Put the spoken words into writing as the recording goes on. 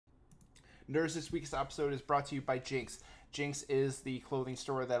Nerds, this week's episode is brought to you by Jinx. Jinx is the clothing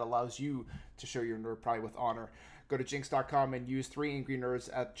store that allows you to show your nerd pride with honor. Go to jinx.com and use 3 Angry Nerds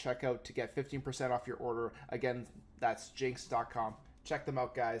at checkout to get 15% off your order. Again, that's jinx.com. Check them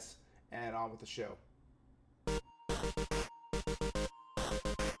out, guys, and on with the show.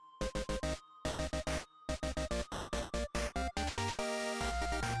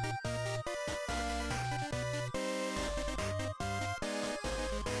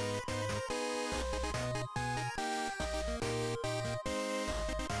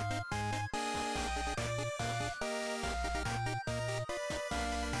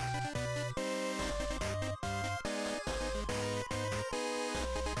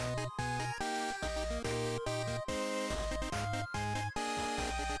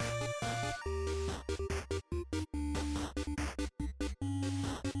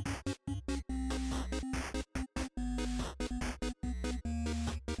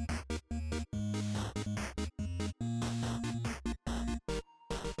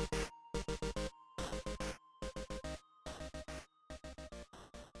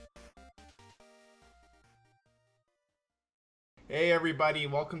 Hey everybody,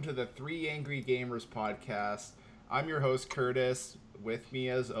 welcome to the 3 Angry Gamers podcast. I'm your host Curtis. With me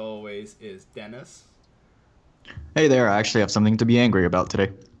as always is Dennis. Hey there, I actually have something to be angry about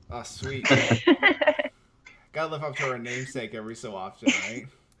today. Oh, sweet. Gotta live up to our namesake every so often, right?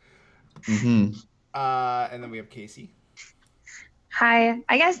 Mm-hmm. And then we have Casey. Hi.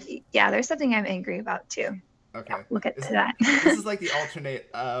 I guess, yeah, there's something I'm angry about too. Okay. Yeah, we'll get to that. This is like the alternate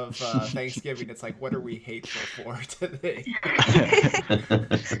of Thanksgiving. It's like, what are we hateful for today?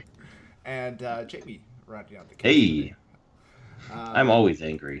 And Jamie, rounding out the case. Hey. I'm always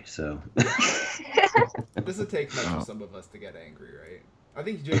angry, so. This would take much for some of us to get angry, right? I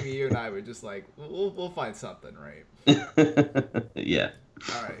think Jamie, you and I would just like, we'll find something, right? Yeah.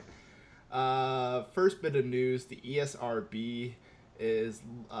 All right. First bit of news: the ESRB has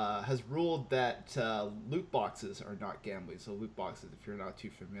ruled that loot boxes are not gambling. So loot boxes, if you're not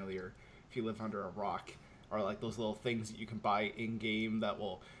too familiar, if you live under a rock, are like those little things that you can buy in game that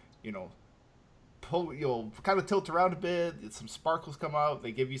will, pull, you'll kind of tilt around a bit. Some sparkles come out.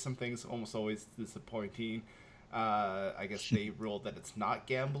 They give you some things, almost always disappointing. I guess they ruled that it's not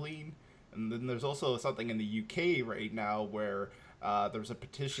gambling. And then there's also something in the UK right now where there's a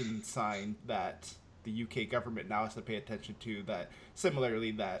petition signed that the UK government now has to pay attention to, that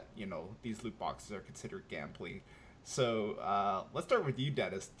similarly that, these loot boxes are considered gambling. So let's start with you,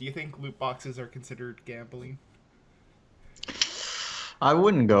 Dennis. Do you think loot boxes are considered gambling? I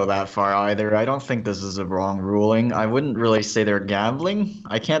wouldn't go that far either. I don't think this is a wrong ruling. I wouldn't really say they're gambling.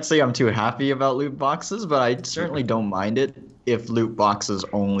 I can't say I'm too happy about loot boxes, but I certainly don't mind it if loot boxes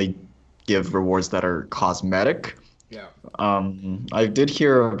only give rewards that are cosmetic. Yeah. I did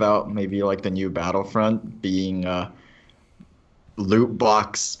hear about maybe like the new Battlefront being loot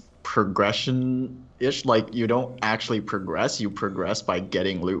box progression-ish. Like you don't actually progress, you progress by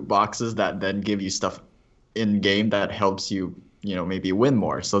getting loot boxes that then give you stuff in game that helps you, maybe win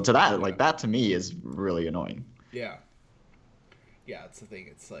more. So to that, like that to me is really annoying. Yeah. Yeah, it's the thing.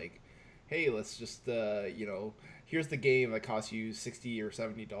 It's like, hey, let's just here's the game that costs you $60 or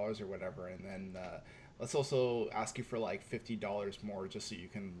 $70 or whatever, and then let's also ask you for like $50 more just so you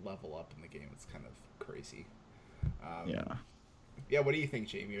can level up in the game. It's kind of crazy. Yeah, what do you think,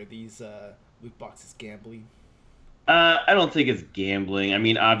 Jamie? Are these loot boxes gambling? I don't think it's gambling. I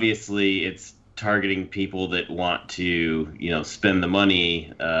mean, obviously, it's targeting people that want to, spend the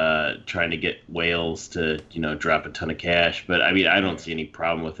money trying to get whales to, drop a ton of cash. But, I mean, I don't see any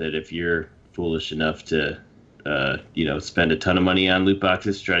problem with it if you're foolish enough to spend a ton of money on loot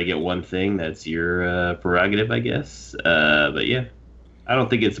boxes to try to get one thing. That's your prerogative, I guess. But yeah, I don't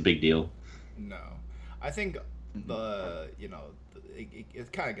think it's a big deal. No, I think it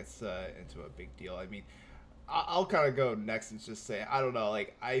kind of gets into a big deal. I mean, I'll kind of go next and just say, I don't know,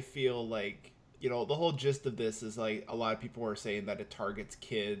 like, I feel like, the whole gist of this is like a lot of people are saying that it targets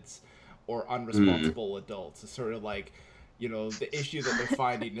kids or unresponsible adults. It's sort of like, the issue that they're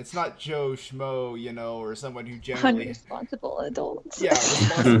finding. It's not Joe Schmo, or someone who generally... Unresponsible adults. Yeah,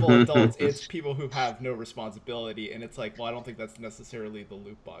 responsible adults. It's people who have no responsibility. And it's like, well, I don't think that's necessarily the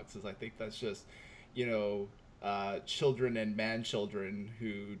loot boxes. I think that's just, children and man-children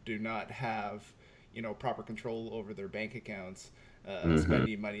who do not have, proper control over their bank accounts,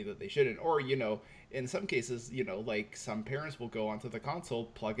 spending money that they shouldn't. Or, in some cases, like some parents will go onto the console,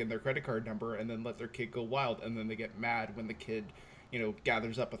 plug in their credit card number, and then let their kid go wild. And then they get mad when the kid,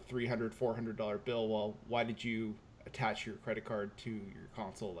 gathers up a $300, $400 bill. Well, why did you attach your credit card to your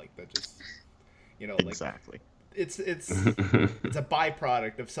console? Like that just, Exactly. it's a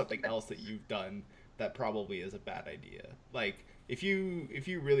byproduct of something else that you've done that probably is a bad idea. Like if you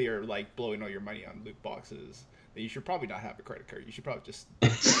really are like blowing all your money on loot boxes, then you should probably not have a credit card. You should probably just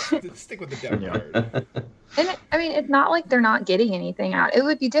stick with the debit card. And I mean, it's not like they're not getting anything out. It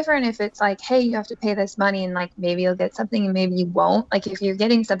would be different if it's like, hey, you have to pay this money and like maybe you'll get something and maybe you won't. Like if you're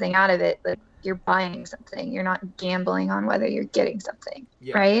getting something out of it, like you're buying something. You're not gambling on whether you're getting something,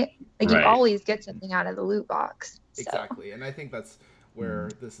 right? Like you always get something out of the loot box. So. Exactly, and I think that's where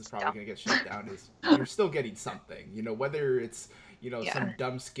this is probably going to get shut down. Is you're still getting something, whether it's some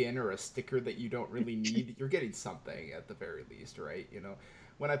dumb skin or a sticker that you don't really need, you're getting something at the very least, right?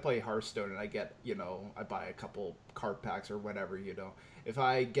 When I play Hearthstone and I get, I buy a couple card packs or whatever, if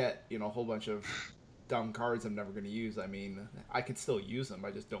I get, a whole bunch of dumb cards I'm never going to use, I mean, I could still use them.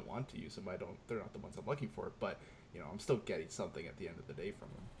 I just don't want to use them. They're not the ones I'm looking for, but, I'm still getting something at the end of the day from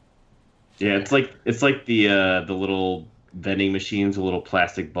them. Yeah, it's like the little vending machines, the little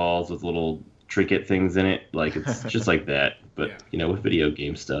plastic balls with little trinket things in it. Like it's just like that, but with video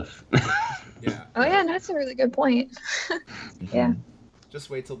game stuff. Yeah. Oh yeah, that's a really good point. Yeah. Just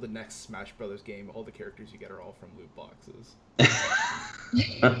wait till the next Smash Brothers game. All the characters you get are all from loot boxes.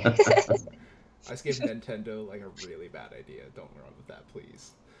 I just gave Nintendo like a really bad idea. Don't run with that,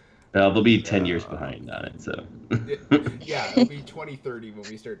 please. They'll be 10 years behind on it, so. Yeah, it'll be 2030 when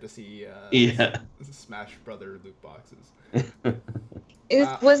we start to see Smash Brother loot boxes.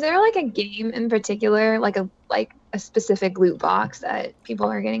 Was there like a game in particular, like a specific loot box that people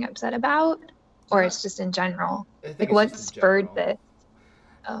are getting upset about, or it's just in general? Like what spurred this?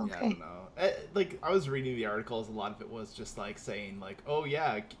 Oh, okay. Yeah, I don't know. Like I was reading the articles, a lot of it was just like saying like, oh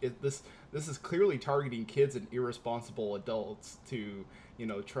yeah, this is clearly targeting kids and irresponsible adults to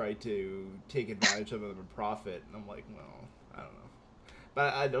try to take advantage of them and profit. And I'm like, well, I don't know.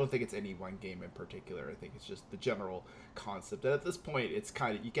 But I don't think it's any one game in particular. I think it's just the general concept. And at this point, it's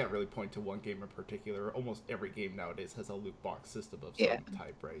kind of, you can't really point to one game in particular. Almost every game nowadays has a loot box system of some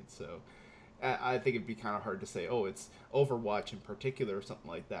type, right? So I think it'd be kind of hard to say, oh, it's Overwatch in particular or something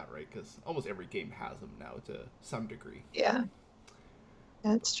like that, right? Because almost every game has them now to some degree. Yeah.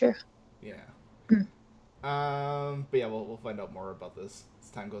 That's true. Yeah. But yeah, we'll find out more about this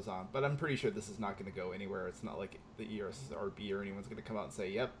as time goes on. But I'm pretty sure this is not going to go anywhere. It's not like the ESRB or anyone's going to come out and say,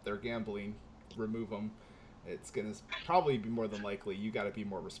 yep, they're gambling, remove them. It's going to probably be more than likely you got to be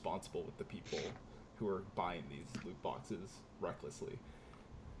more responsible with the people who are buying these loot boxes recklessly.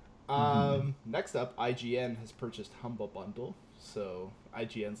 Next up, IGN has purchased Humble Bundle. So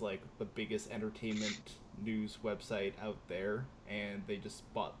IGN's like the biggest entertainment news website out there, and they just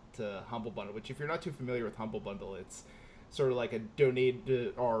bought Humble Bundle, which if you're not too familiar with Humble Bundle, it's sort of like a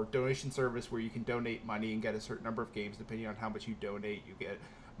donation service where you can donate money and get a certain number of games. Depending on how much you donate, you get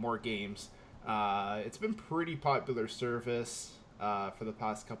more games. It's been pretty popular service for the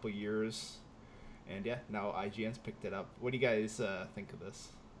past couple years, and yeah, now IGN's picked it up. What do you guys think of this?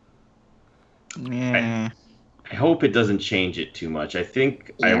 Yeah. I hope it doesn't change it too much. I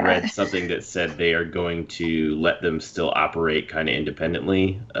think I read something that said they are going to let them still operate kind of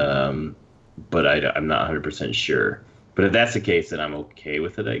independently, but I'm not 100% sure. But if that's the case, then I'm okay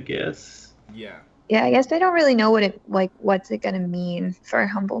with it, I guess. Yeah. Yeah, I guess they don't really know what's it gonna mean for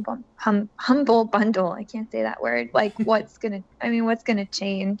Humble Bundle. I can't say that word. Like, what's gonna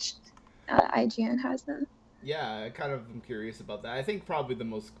change? IGN has them. Yeah, I kind of am curious about that. I think probably the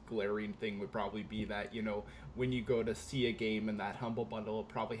most glaring thing would probably be that, when you go to see a game in that Humble Bundle, it'll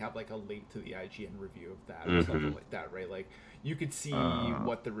probably have like a link to the IGN review of that or something like that, right? Like you could see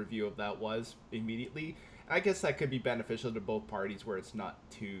what the review of that was immediately. And I guess that could be beneficial to both parties where it's not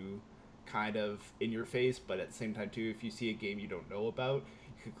too kind of in your face, but at the same time too, if you see a game you don't know about,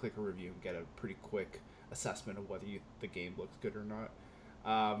 you could click a review and get a pretty quick assessment of whether the game looks good or not.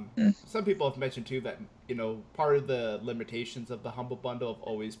 Some people have mentioned too that part of the limitations of the Humble Bundle have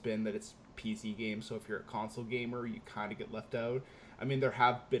always been that it's PC games, so if you're a console gamer you kind of get left out. I mean, there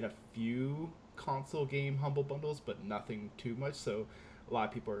have been a few console game Humble Bundles, but nothing too much, so a lot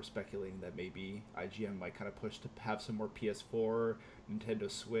of people are speculating that maybe IGN might kind of push to have some more PS4,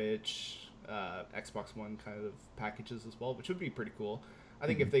 Nintendo Switch, Xbox One kind of packages as well, which would be pretty cool. I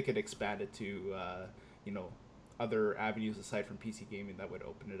think if they could expand it to other avenues aside from PC gaming, that would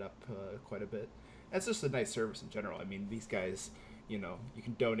open it up quite a bit. And it's just a nice service in general. I mean, these guys, you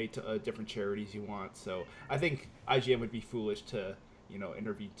can donate to different charities you want. So I think IGN would be foolish to,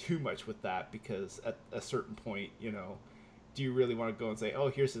 intervene too much with that, because at a certain point, do you really want to go and say, oh,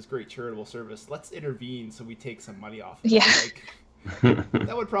 here's this great charitable service, let's intervene so we take some money off of it? Like,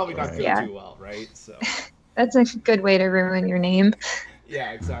 that would probably not go too well, right? So that's a good way to ruin your name.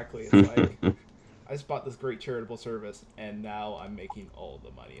 Yeah, exactly. It's like, I just bought this great charitable service, and now I'm making all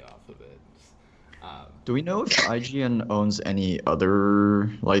the money off of it. Do we know if IGN owns any other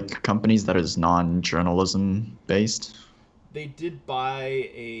like companies that is non-journalism based? They did buy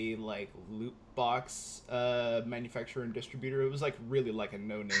a like loot box manufacturer and distributor. It was like really like a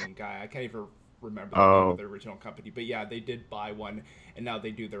no-name guy. I can't even remember the name of the original company, but yeah, they did buy one, and now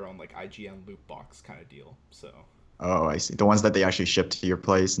they do their own like IGN loot box kind of deal. So. Oh, I see. The ones that they actually ship to your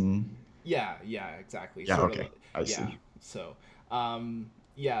place and. Yeah, exactly. Yeah, sort okay. of, I see. So,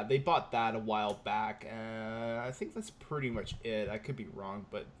 yeah, they bought that a while back. I think that's pretty much it. I could be wrong,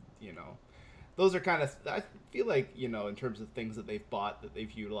 but those are kind of. I feel like in terms of things that they've bought that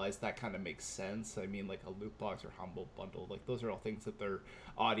they've utilized, that kind of makes sense. I mean, like a loot box or Humble Bundle, like those are all things that their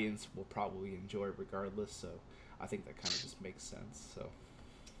audience will probably enjoy regardless. So, I think that kind of just makes sense. So,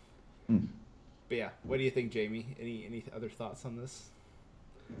 But yeah, what do you think, Jamie? Any other thoughts on this?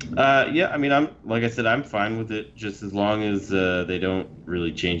 Yeah, I mean, I'm fine with it, just as long as they don't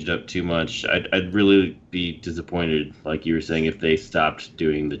really change it up too much. I'd really be disappointed, like you were saying, if they stopped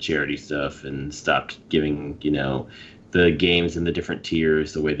doing the charity stuff and stopped giving, the games in the different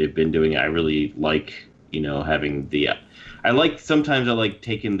tiers the way they've been doing it. I really like, having sometimes I like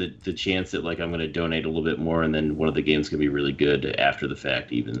taking the chance that like I'm going to donate a little bit more, and then one of the games can be really good after the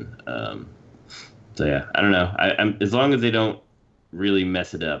fact, even. So yeah, I don't know. I'm as long as they don't really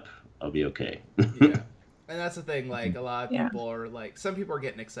mess it up, I'll be okay. Yeah, and that's the thing. Like a lot of people are like, some people are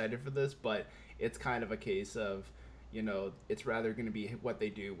getting excited for this, but it's kind of a case of, it's rather going to be what they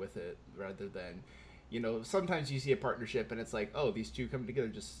do with it rather than, sometimes you see a partnership and it's like, oh, these two come together,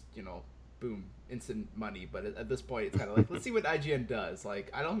 just boom, instant money. But at this point, it's kind of like, let's see what IGN does.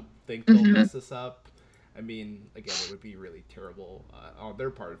 Like, I don't think they'll mess this up. I mean, again, it would be really terrible on their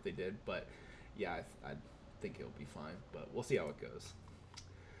part if they did, but yeah, I think it'll be fine, but we'll see how it goes.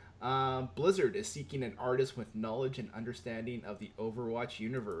 Blizzard is seeking an artist with knowledge and understanding of the Overwatch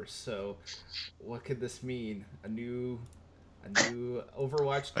universe. So, what could this mean? A new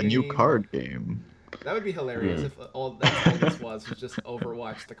Overwatch game? A new card game. That would be hilarious if all this was just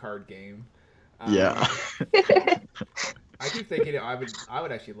Overwatch, the card game. Yeah. I keep thinking I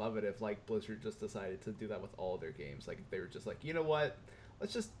would actually love it if like Blizzard just decided to do that with all of their games. Like if they were just like, you know what,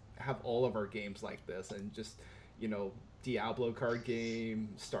 let's just have all of our games like this, and just Diablo card game,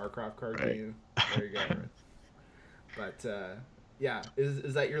 StarCraft card game. There you go. But yeah,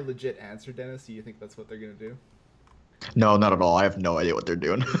 is that your legit answer, Dennis? Do you think that's what they're gonna do? No, not at all. I have no idea what they're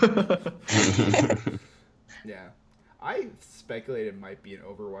doing. Yeah, I speculated it might be an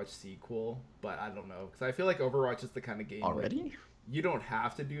Overwatch sequel, but I don't know, because I feel like Overwatch is the kind of game already. Like, you don't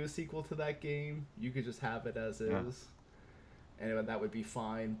have to do a sequel to that game. You could just have it as is. And that would be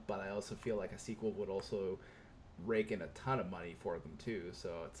fine, but I also feel like a sequel would also rake in a ton of money for them too.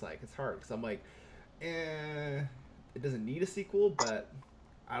 So it's like, it's hard because I'm like, it doesn't need a sequel, but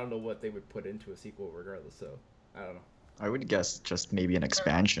I don't know what they would put into a sequel regardless. So I don't know. I would guess just maybe an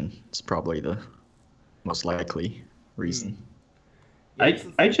expansion. It's probably the most likely reason.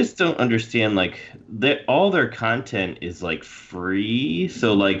 I just don't understand, like, all their content is like free,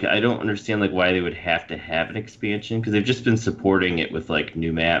 so like I don't understand like why they would have to have an expansion, because they've just been supporting it with like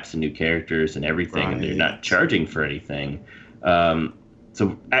new maps and new characters and everything, and they're not charging for anything.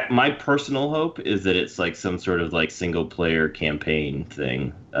 So my personal hope is that it's like some sort of like single player campaign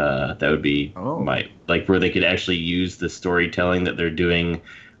thing. That would be where they could actually use the storytelling that they're doing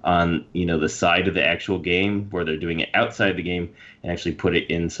on the side of the actual game, where they're doing it outside the game, and actually put it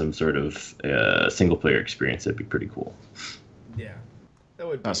in some sort of single player experience. That'd be pretty cool. Yeah,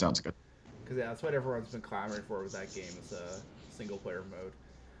 that sounds good. Because that's what everyone's been clamoring for with that game, is a single player mode.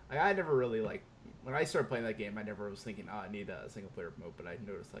 I never really when I started playing that game, I never was thinking, I need a single player mode, but I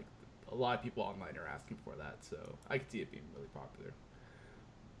noticed like a lot of people online are asking for that, so I could see it being really popular.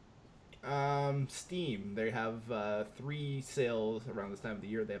 Steam, they have 3 sales around this time of the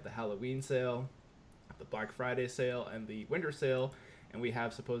year. They have the Halloween sale, the Black Friday sale, and the Winter sale, and we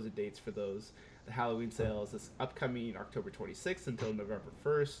have supposed dates for those. The Halloween sale is this upcoming October 26th until November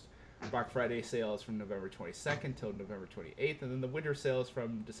 1st. Black Friday sale is from November 22nd till November 28th, and then the Winter sale is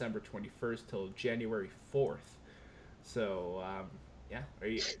from December 21st till January 4th. So, yeah, do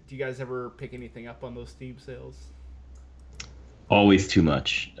you guys ever pick anything up on those Steam sales? Always too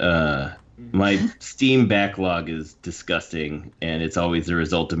much. My Steam backlog is disgusting, and it's always the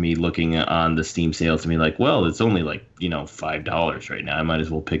result of me looking on the Steam sales and be like, well, it's only like, $5 right now. I might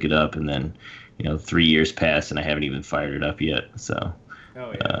as well pick it up, and then, 3 years pass and I haven't even fired it up yet. So.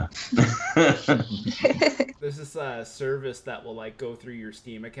 Oh yeah. There's this service that will like go through your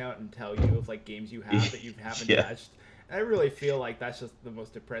Steam account and tell you of like games you have that you haven't touched, I really feel like that's just the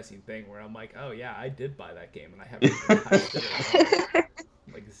most depressing thing where I'm like, oh yeah, I did buy that game and I haven't even touched it at all.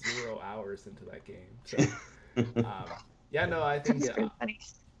 Like 0 hours into that game. So, yeah, no, I think That's pretty funny.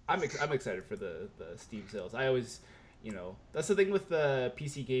 I'm excited for the Steam sales. I always, that's the thing with the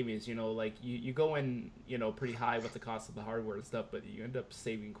PC gaming is, like you go in, pretty high with the cost of the hardware and stuff, but you end up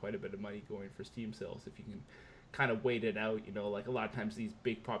saving quite a bit of money going for Steam sales if you can kind of wait it out. Like a lot of times these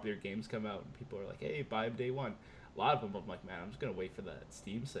big popular games come out and people are like, hey, buy them day one. A lot of them I'm like, man, I'm just gonna wait for that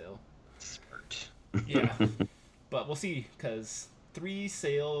Steam sale. Smart. Yeah, but we'll see, because 3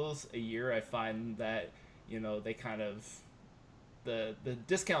 sales a year, I find that they kind of the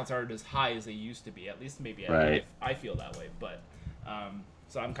discounts aren't as high as they used to be. At least maybe Right. I feel that way. But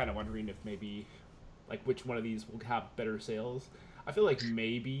so I'm kind of wondering if maybe like which one of these will have better sales. I feel like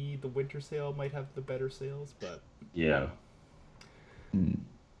maybe the winter sale might have the better sales, but Yeah.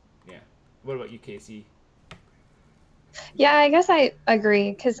 yeah. What about you, Casey? Yeah, I guess I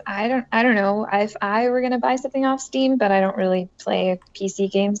agree because I don't know if I were gonna buy something off Steam, but I don't really play PC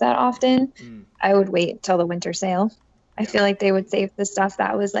games that often. I would wait till the winter sale. I feel like they would save the stuff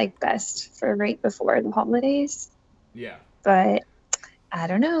that was like best for right before the holidays. Yeah. But I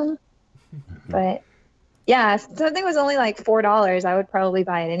don't know. But yeah, if something was only like $4, I would probably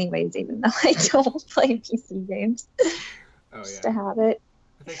buy it anyways, even though I don't play PC games. Oh Just yeah. to have it.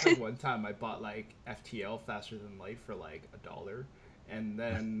 I think like one time I bought like FTL Faster Than Light for like $1, and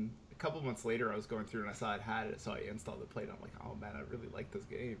then a couple months later I was going through and I saw it had it, so I installed it, played. I'm like, oh man, I really like this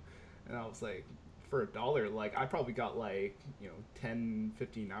game, and I was like, for $1, like I probably got like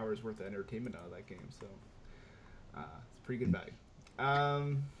 10-15 hours worth of entertainment out of that game, so it's pretty good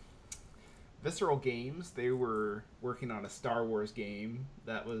value. Visceral Games, they were working on a Star Wars game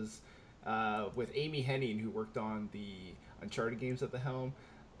that was with Amy Henning, who worked on the Uncharted games at the helm.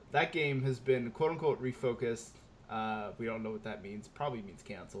 That game has been quote-unquote refocused. We don't know what that means. Probably means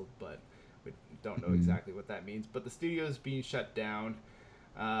canceled, but we don't know exactly what that means. But the studio is being shut down.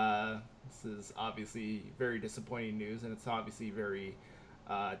 This is obviously very disappointing news, and it's obviously very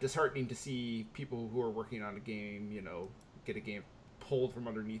disheartening to see people who are working on a game, get a game pulled from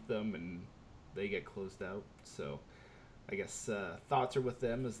underneath them and they get closed out. So I guess thoughts are with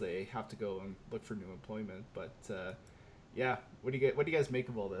them as they have to go and look for new employment. But yeah, what do you guys make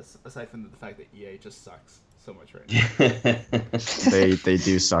of all this, aside from the fact that EA just sucks so much right now? They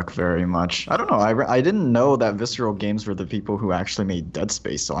do suck very much. I don't know. I didn't know that Visceral Games were the people who actually made Dead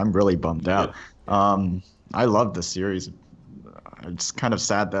Space, so I'm really bummed out. I love the series. It's kind of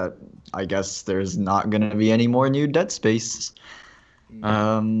sad that I guess there's not going to be any more new Dead Space.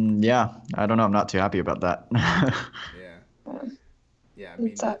 Yeah, I don't know. I'm not too happy about that. Yeah. I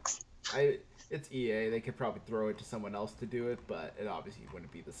mean, It sucks. It's EA. They could probably throw it to someone else to do it, but it obviously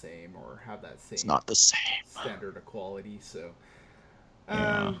wouldn't be the same or have that same. It's not the same standard of quality. So,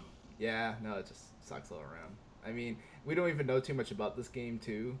 yeah, no, it just sucks all around. I mean, we don't even know too much about this game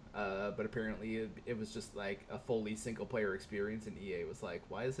too, but apparently it was just like a fully single player experience, and EA was like,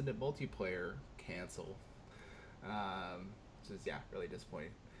 "Why isn't it multiplayer? Cancel." Which is really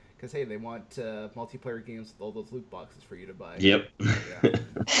disappointing. Because hey, they want multiplayer games with all those loot boxes for you to buy. Yep.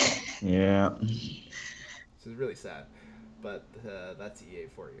 Yeah. Which is really sad, but that's EA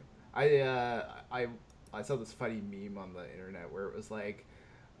for you. I saw this funny meme on the internet where it was like,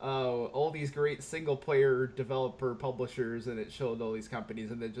 oh, all these great single player developer publishers, and it showed all these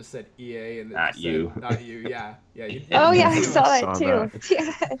companies, and it just said EA, and it Not just you. said, not you. Yeah. Oh yeah, I saw Saw that too.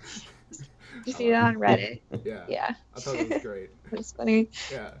 Yeah. You see that on Reddit? Yeah. I thought it was great. It's funny.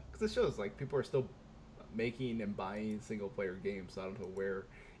 Yeah, because it shows like people are still making and buying single player games. So I don't know where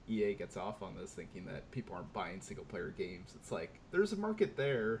EA gets off on this, thinking that people aren't buying single player games. It's like there's a market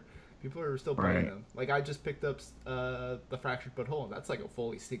there. People are still buying them. Like I just picked up the Fractured But Whole, and that's like a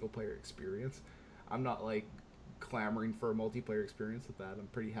fully single player experience. I'm not like clamoring for a multiplayer experience with that. I'm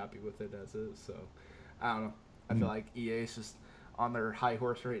pretty happy with it as is. So I don't know. I feel like EA is just on their high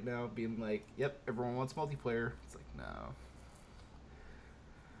horse right now, being like, "Yep, everyone wants multiplayer." It's like no.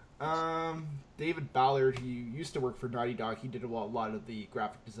 David Ballard, he used to work for Naughty Dog. He did a lot of the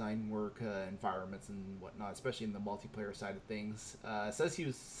graphic design work, environments and whatnot, especially in the multiplayer side of things. Says he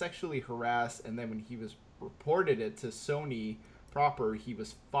was sexually harassed, and then when he was reported it to Sony proper, he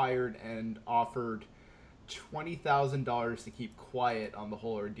was fired and offered $20,000 to keep quiet on the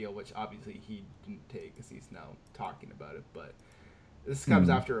whole ordeal, which obviously he didn't take because he's now talking about it. But this comes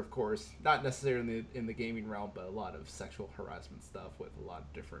after, of course, not necessarily in the gaming realm, but a lot of sexual harassment stuff with a lot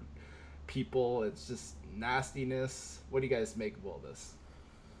of different people. It's just nastiness. What do you guys make of all this?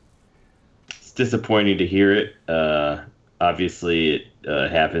 It's disappointing to hear it. obviously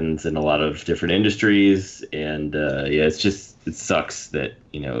it happens in a lot of different industries, and yeah, it sucks that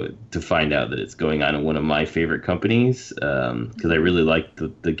to find out that it's going on in one of my favorite companies, because I really like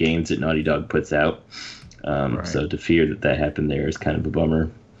the games that Naughty Dog puts out. Right. So to fear that happened there is kind of a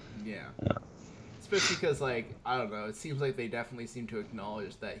bummer. Yeah. Especially because, like, I don't know, it seems like they definitely seem to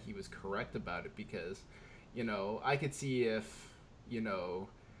acknowledge that he was correct about it because, I could see if, he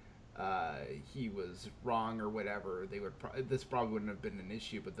was wrong or whatever, this probably wouldn't have been an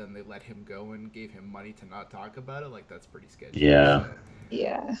issue, but then they let him go and gave him money to not talk about it. Like, that's pretty sketchy. Yeah. So,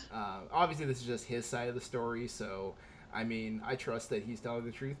 Yeah. obviously, this is just his side of the story, so I mean, I trust that he's telling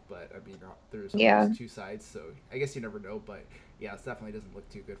the truth, but I mean, there's always two sides, so I guess you never know. But yeah, it definitely doesn't look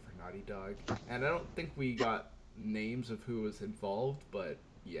too good for Naughty Dog, and I don't think we got names of who was involved, but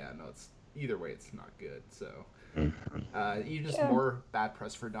yeah, no, it's either way, it's not good. So you just more bad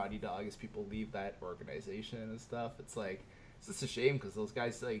press for Naughty Dog as people leave that organization and stuff. It's like it's just a shame because those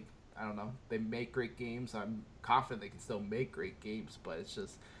guys, like, I don't know, they make great games. I'm confident they can still make great games, but it's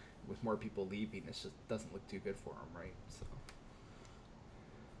just with more people leaving, it just doesn't look too good for them, right? So,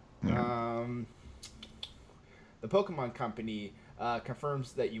 the Pokemon Company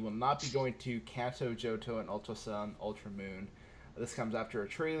confirms that you will not be going to Kanto, Johto, and Ultra Sun, Ultra Moon. This comes after a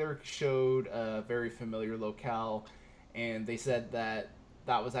trailer showed a very familiar locale, and they said that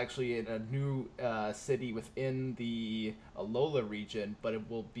was actually in a new city within the Alola region, but it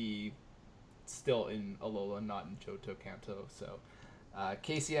will be still in Alola, not in Johto, Kanto. So,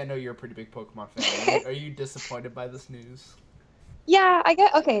 Casey, I know you're a pretty big Pokemon fan. Are you disappointed by this news? Yeah,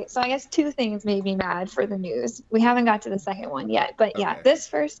 so I guess two things made me mad for the news. We haven't got to the second one yet, but yeah, Okay. this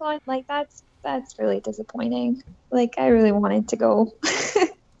first one, like, that's really disappointing. Like, I really wanted to go.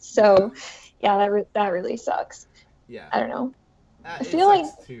 So, yeah, that really sucks. Yeah. I don't know. I feel like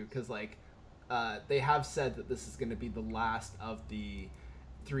too, because like they have said that this is going to be the last of the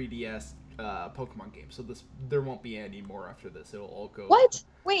 3DS Pokemon games, so there won't be any more after this. It'll all go. What?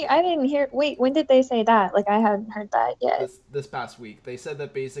 Wait, I didn't hear. Wait, when did they say that? Like, I hadn't heard that yet. This past week, they said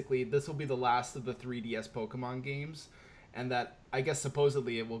that basically this will be the last of the 3DS Pokemon games, and that I guess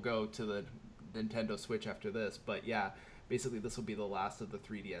supposedly it will go to the Nintendo Switch after this. But yeah, basically this will be the last of the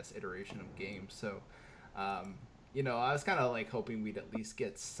 3DS iteration of games. So, I was kind of like hoping we'd at least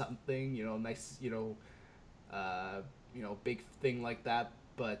get something, nice, big thing like that.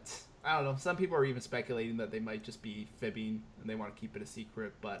 But I don't know. Some people are even speculating that they might just be fibbing and they want to keep it a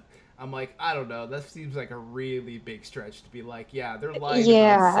secret. But I'm like, I don't know. That seems like a really big stretch to be like, yeah, they're lying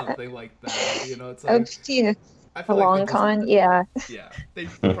about something like that. It's like I feel a long con. Yeah. Yeah, they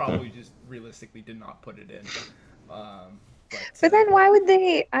probably just realistically did not put it in. But then why would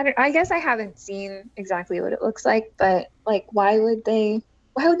they? I guess I haven't seen exactly what it looks like, but like, why would they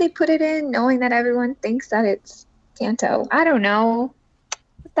put it in knowing that everyone thinks that it's Kanto? I don't know.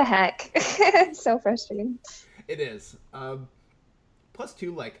 What the heck? It's so frustrating. It is. Plus,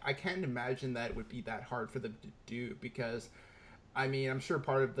 too, like, I can't imagine that it would be that hard for them to do because, I mean, I'm sure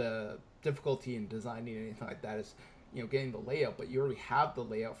part of the difficulty in designing anything like that is, getting the layout, but you already have the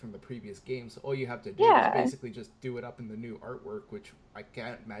layout from the previous game, so all you have to do is basically just do it up in the new artwork, which I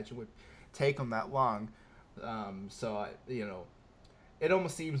can't imagine would take them that long. It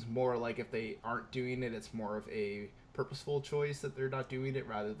almost seems more like if they aren't doing it, it's more of a purposeful choice that they're not doing it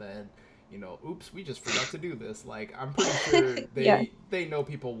rather than, oops, we just forgot to do this. Like, I'm pretty sure they know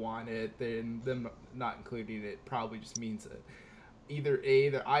people want it, then them not including it probably just means that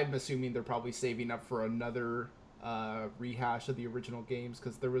either I'm assuming they're probably saving up for another rehash of the original games,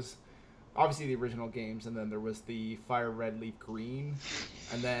 because there was obviously the original games, and then there was the Fire Red Leaf Green,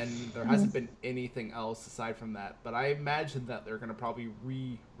 and then there hasn't been anything else aside from that. But I imagine that they're gonna probably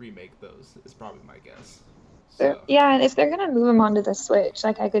remake those. Is probably my guess. So. Yeah, and if they're gonna move them onto the Switch,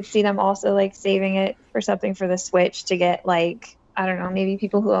 like, I could see them also like saving it for something for the Switch to get, like, I don't know, maybe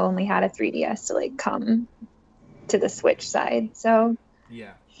people who only had a 3DS to like come to the Switch side. So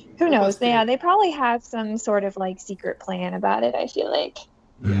yeah, who knows? They probably have some sort of like secret plan about it, I feel like.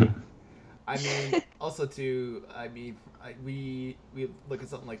 Yeah. I mean, also too, we look at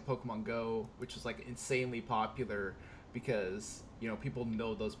something like Pokemon Go, which is like insanely popular because people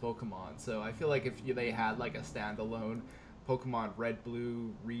know those Pokemon. So I feel like if they had like a standalone Pokemon Red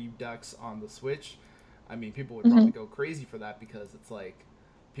Blue Redux on the Switch, I mean, people would probably go crazy for that because it's like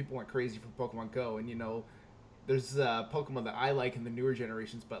people went crazy for Pokemon Go, and there's Pokemon that I like in the newer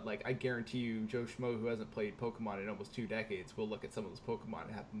generations, but like I guarantee you, Joe Schmo, who hasn't played Pokemon in almost 2 decades, will look at some of those Pokemon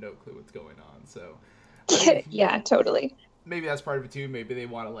and have no clue what's going on. So, yeah, totally. Maybe that's part of it too. Maybe they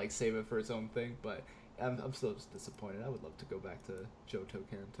want to like save it for its own thing, but I'm still just disappointed. I would love to go back to Johto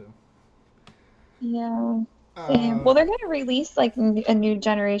Kanto. Yeah. Well, they're gonna release like a new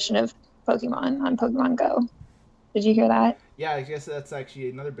generation of Pokemon on Pokemon Go. Did you hear that? Yeah, I guess that's actually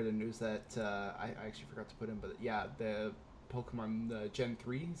another bit of news that I actually forgot to put in. But yeah, the Pokemon Gen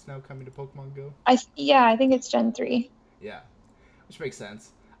 3 is now coming to Pokemon Go. I think it's Gen 3. Yeah, which makes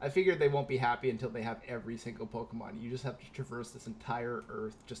sense. I figured they won't be happy until they have every single Pokemon. You just have to traverse this entire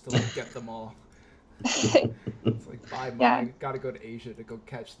Earth just to like get them all. It's like, bye, Mom. I gotta go to Asia to go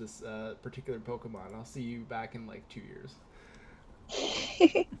catch this particular Pokemon. I'll see you back in like 2 years.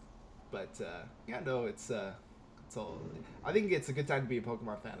 But yeah, no, it's all. I think it's a good time to be a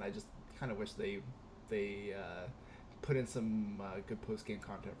Pokemon fan. I just kind of wish they put in some good post game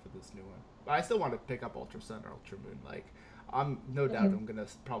content for this new one. But I still want to pick up Ultra Sun or Ultra Moon. Like, I'm no doubt I'm gonna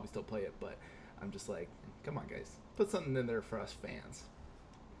probably still play it, but I'm just like, come on, guys, put something in there for us fans.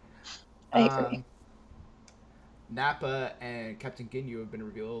 I agree. Nappa and Captain Ginyu have been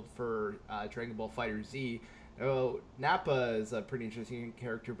revealed for Dragon Ball Fighter Z. Oh, Nappa is a pretty interesting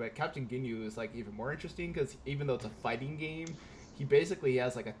character, but Captain Ginyu is like even more interesting because even though it's a fighting game, he basically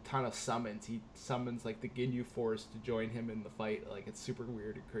has like a ton of summons. He summons like the Ginyu Force to join him in the fight. Like, it's super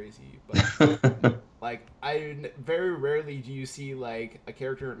weird and crazy. But like, very rarely do you see like a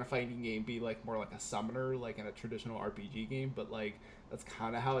character in a fighting game be like more like a summoner, like in a traditional RPG game. But like, that's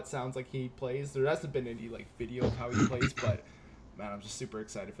kind of how it sounds like he plays. There hasn't been any like video of how he plays, but man, I'm just super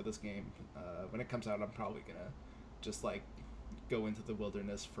excited for this game. When it comes out, I'm probably gonna just like go into the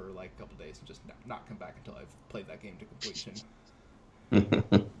wilderness for like a couple days and just not come back until I've played that game to completion.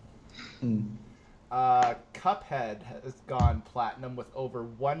 Cuphead has gone platinum with over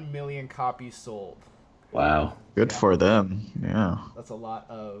 1 million copies sold. Wow. Good for them. Yeah. That's a lot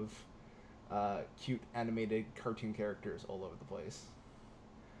of cute animated cartoon characters all over the place.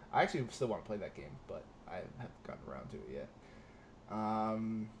 I actually still want to play that game, but I haven't gotten around to it yet.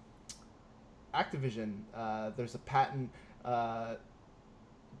 Activision, there's a patent, bad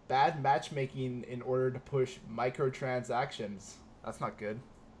matchmaking in order to push microtransactions. That's not good.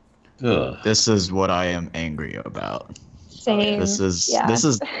 Ugh. This is what I am angry about. Same. This is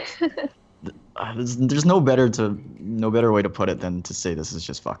there's no better way to put it than to say this is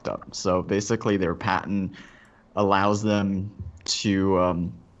just fucked up. So basically, their patent allows them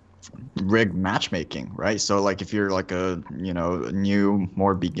to rig matchmaking, right? So like if you're like a new,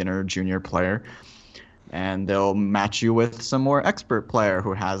 more beginner junior player, and they'll match you with some more expert player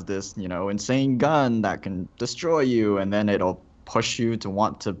who has this insane gun that can destroy you, and then it'll push you to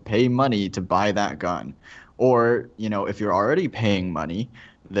want to pay money to buy that gun. Or if you're already paying money,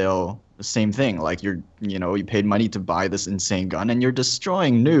 they'll same thing, like you paid money to buy this insane gun and you're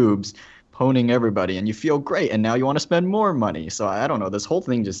destroying noobs, pwning everybody, and you feel great, and now you want to spend more money. So I don't know, this whole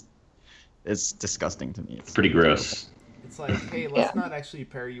thing just is disgusting to me. It's pretty gross. It's like, hey, let's not actually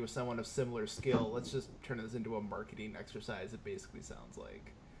pair you with someone of similar skill. Let's just turn this into a marketing exercise. It basically sounds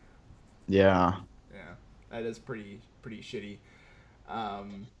like. Yeah, that is pretty shitty.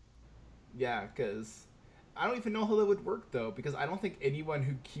 Yeah, because I don't even know how that would work, though, because I don't think anyone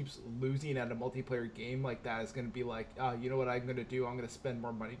who keeps losing at a multiplayer game like that is going to be like, you know what I'm going to do? I'm going to spend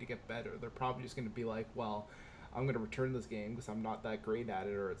more money to get better. They're probably just going to be like, well, I'm going to return this game because I'm not that great at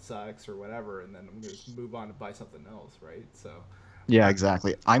it, or it sucks or whatever, and then I'm going to move on and buy something else, right? So. Yeah,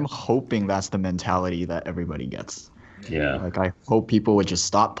 exactly. I'm hoping that's the mentality that everybody gets. Yeah. Like, I hope people would just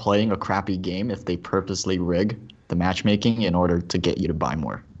stop playing a crappy game if they purposely rig the matchmaking in order to get you to buy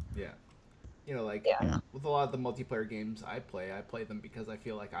more. Yeah. With a lot of the multiplayer games I play them because I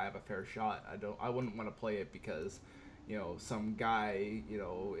feel like I have a fair shot. I wouldn't want to play it because, some guy,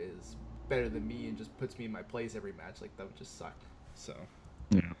 is better than me and just puts me in my place every match. Like, that would just suck. So.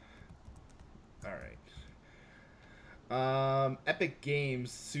 Yeah. All right. Epic Games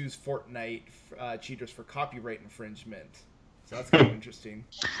sues Fortnite cheaters for copyright infringement. So that's kind of interesting.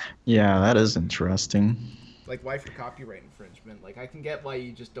 Yeah, that is interesting. Like, why for copyright infringement? Like, I can get why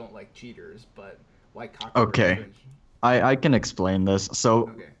you just don't like cheaters, but why copyright infringement? I can explain this.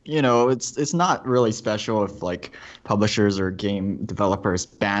 So, it's not really special if, like, publishers or game developers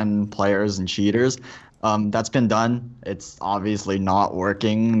ban players and cheaters. That's been done. It's obviously not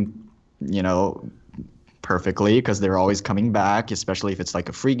working, perfectly, because they're always coming back, especially if it's like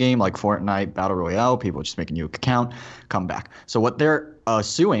a free game like Fortnite Battle Royale. People just make a new account, come back. So what they're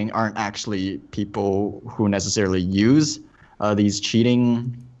suing aren't actually people who necessarily use these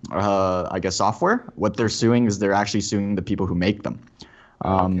cheating software. What they're suing is they're actually suing the people who make them.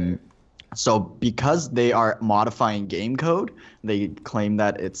 Okay. So because they are modifying game code, they claim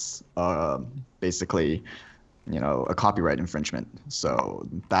that it's basically a copyright infringement. So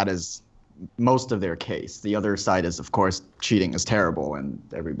that is most of their case. The other side is, of course, cheating is terrible and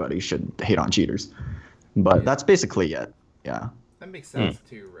everybody should hate on cheaters. But Yeah. that's basically it. Yeah. That makes sense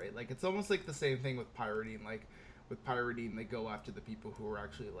too, right? Like it's almost like the same thing with pirating. Like with pirating, they go after the people who are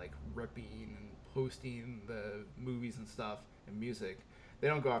actually like ripping and posting the movies and stuff and music. They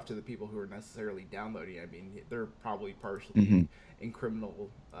don't go after the people who are necessarily downloading. I mean, they're probably partially Hmm. in criminal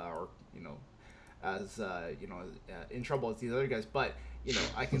or as in trouble as these other guys. But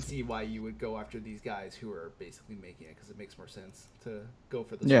I can see why you would go after these guys who are basically making it because it makes more sense to go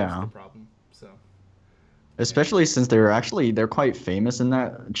for the source of Yeah. the problem. So yeah. Especially since they're quite famous in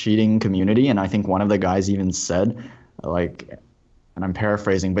that cheating community, and I think one of the guys even said, like, and I'm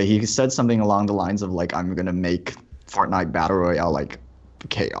paraphrasing, but he said something along the lines of like, I'm gonna make Fortnite Battle Royale like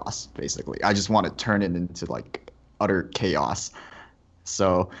chaos, basically. I just want to turn it into like utter chaos.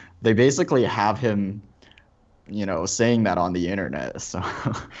 So they basically have him, saying that on the internet. So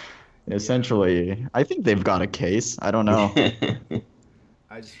Yeah. essentially, I think they've got a case. I don't know.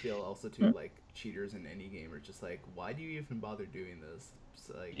 I just feel also too like cheaters in any game are just like, why do you even bother doing this? It's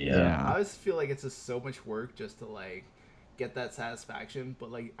like Yeah. I Yeah. always feel like it's just so much work just to like get that satisfaction.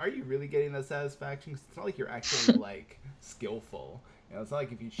 But like, are you really getting that satisfaction? 'Cause it's not like you're actually like skillful. It's not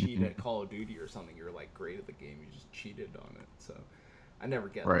like if you cheat Mhm. at Call of Duty or something, you're like great at the game. You just cheated on it. So I never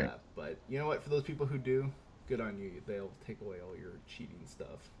get Right. that. But you know what? For those people who do, good on you. They'll take away all your cheating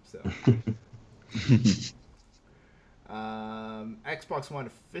stuff. So. Xbox One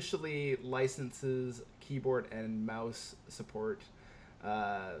officially licenses keyboard and mouse support,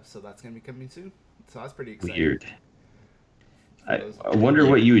 so that's going to be coming soon. So that's pretty exciting. Weird. For those, I wonder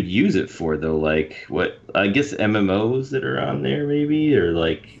what you would use it for though. Like what? I guess MMOs that are on there maybe, or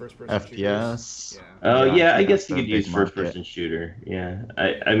like. first-person shooters. FPS. Yeah. Oh Yeah, yeah, I that's guess you a could use big first market. person shooter. Yeah.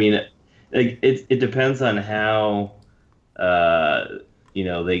 I mean, like it depends on how uh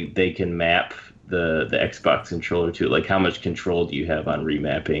they can map the Xbox controller to it. Like how much control do you have on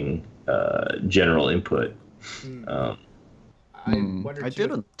remapping general input? Hmm. Um, I wonder I too.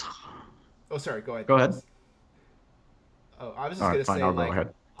 didn't. Oh, sorry. Go ahead, Go ahead. Thomas. Oh, I was just All right, gonna fine. say I'll go like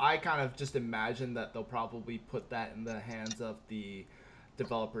ahead. I kind of just imagine that they'll probably put that in the hands of the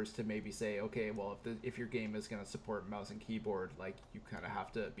developers to maybe say, okay, well, if your game is going to support mouse and keyboard, like you kind of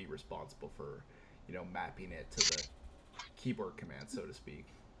have to be responsible for, mapping it to the keyboard command, so to speak.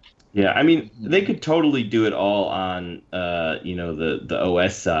 Yeah, I mean, they Mhm. could totally do it all on, the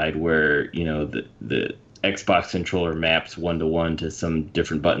OS side, where the Xbox controller maps one to one to some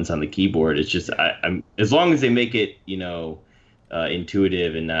different buttons on the keyboard. It's just Yeah, I'm as long as they make it,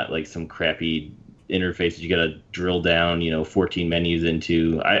 intuitive and not like some crappy interface that you got to drill down, 14 menus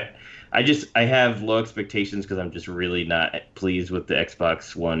into. I have low expectations because I'm just really not pleased with the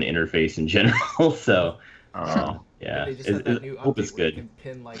Xbox One interface in general. So, Oh, and yeah, they just had that new I hope update it's where you good. can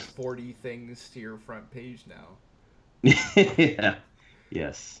pin like 40 things to your front page now. Yeah.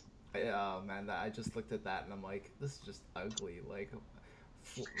 Yes. Oh man, I just looked at that and I'm like, this is just ugly. Like,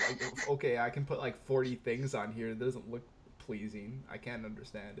 okay, I can put like 40 things on here. It doesn't look pleasing. I can't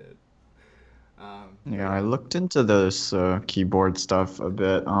understand it. But yeah. I yeah. looked into this keyboard stuff a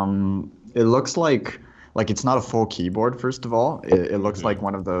bit. It looks like it's not a full keyboard. First of all, it looks Hmm. like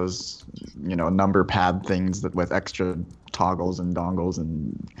one of those, number pad things that with extra toggles and dongles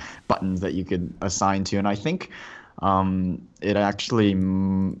and buttons that you could assign to. And I think it actually,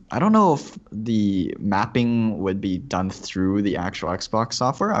 I don't know if the mapping would be done through the actual Xbox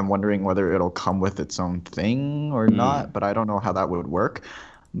software. I'm wondering whether it'll come with its own thing or not, Mm. but I don't know how that would work.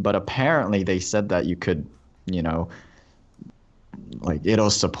 But apparently they said that you could, you know, like it'll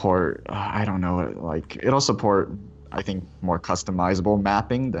support, I don't know, like it'll support, I think, more customizable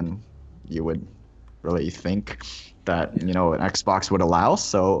mapping than you would really think that, Yeah. an Xbox would allow.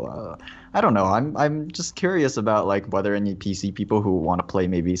 So I don't know. I'm just curious about like whether any PC people who want to play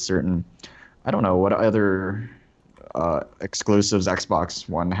maybe certain, I don't know, what other exclusives Xbox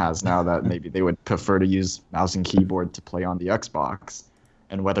One has now that maybe they would prefer to use mouse and keyboard to play on the Xbox,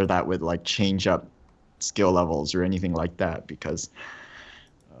 and whether that would like change up skill levels or anything like that, because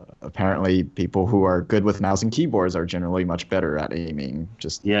apparently people who are good with mouse and keyboards are generally much better at aiming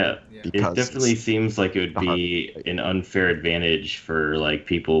just Yeah, Yeah. it because definitely it's seems like it would the hard be way. an unfair advantage for like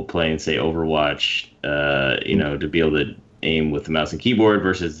people playing, say, Overwatch, to be able to aim with the mouse and keyboard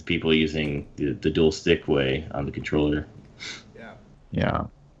versus people using the dual stick way on the controller. Yeah. Yeah.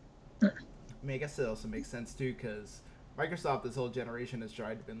 I mean, I guess it also makes sense too, because Microsoft this whole generation has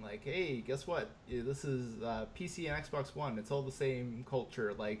tried to been like, hey, guess what? Yeah, this is PC and Xbox One. It's all the same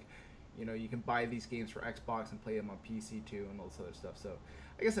culture. Like, you can buy these games for Xbox and play them on PC too, and all this other stuff. So,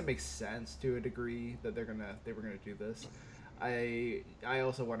 I guess it makes sense to a degree that they were gonna do this. I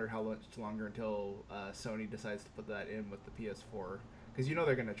also wonder how much longer until Sony decides to put that in with the PS4. because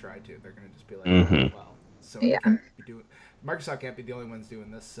they're going to try to. They're going to just be like, Mhm. well, so Yeah. can't be doing. Microsoft can't be the only ones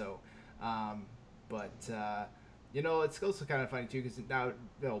doing this. So, it's also kind of funny too because now,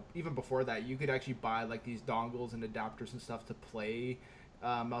 even before that, you could actually buy like these dongles and adapters and stuff to play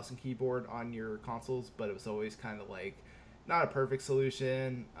mouse and keyboard on your consoles, but it was always kind of like not a perfect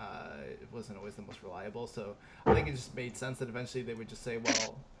solution. It wasn't always the most reliable. So I think it just made sense that eventually they would just say,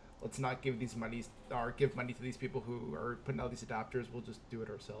 well, let's not give these monies or give money to these people who are putting out these adapters. We'll just do it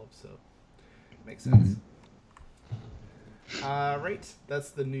ourselves. So it makes sense. Right,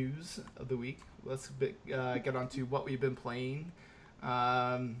 that's the news of the week. Let's get on to what we've been playing.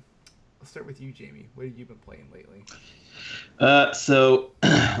 Let's start with you, Jamie. What have you been playing lately? So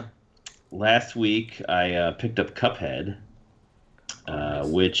last week I picked up Cuphead,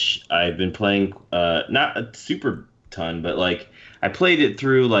 which I've been playing not a super ton, but like I played it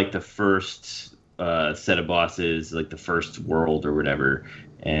through like the first set of bosses, like the first world or whatever,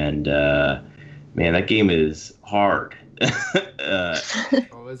 and man, that game is hard.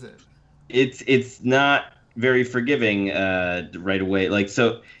 Oh, is it? It's not very forgiving right away. Like,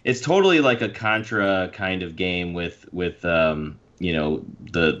 so it's totally like a Contra kind of game with the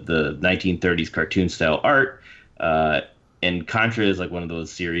 1930s cartoon style art. And Contra is like one of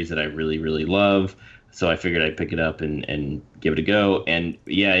those series that I really, really love. So I figured I'd pick it up and give it a go. And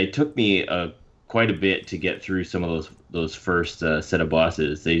yeah, it took me quite a bit to get through some of those first set of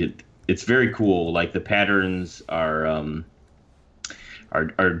bosses. It's very cool. Like the patterns are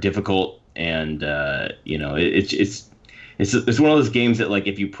difficult, and it's one of those games that like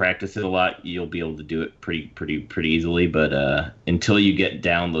if you practice it a lot, you'll be able to do it pretty easily. But until you get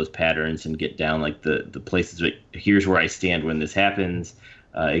down those patterns and get down like the places that here's where I stand when this happens,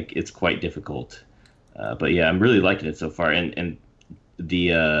 it's quite difficult. But yeah, I'm really liking it so far, and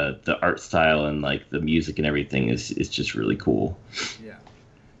the art style and like the music and everything is just really cool. Yeah.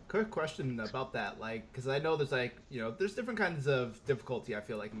 Quick question about that, like, because I know there's like, there's different kinds of difficulty, I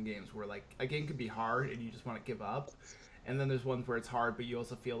feel like, in games where like a game can be hard and you just want to give up, and then there's ones where it's hard but you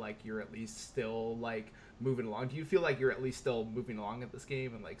also feel like you're at least still like moving along. Do you feel like you're at least still moving along at this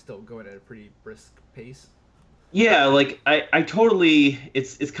game and like still going at a pretty brisk pace? Yeah, like I totally,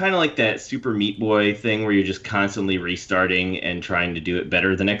 it's kind of like that Super Meat Boy thing where you're just constantly restarting and trying to do it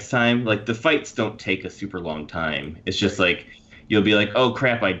better the next time. Like the fights don't take a super long time. It's just like you'll be like, oh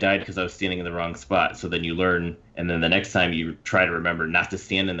crap, I died because I was standing in the wrong spot. So then you learn, and then the next time you try to remember not to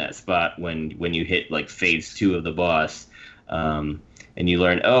stand in that spot when you hit like phase 2 of the boss, and you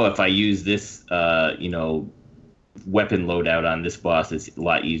learn, oh, if I use this, weapon loadout on this boss, it's a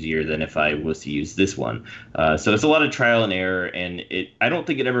lot easier than if I was to use this one. So it's a lot of trial and error, and I don't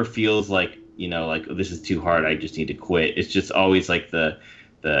think it ever feels like, like, oh, this is too hard, I just need to quit. It's just always like the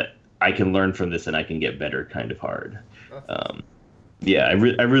I can learn from this and I can get better kind of hard. Yeah, I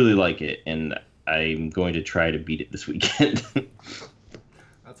really like it, and I'm going to try to beat it this weekend.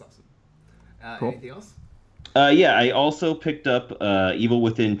 That's awesome. Cool. Anything else? Yeah, I also picked up Evil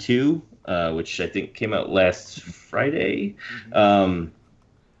Within 2, which I think came out last Friday. Mm-hmm.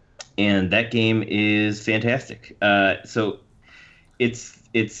 And that game is fantastic. So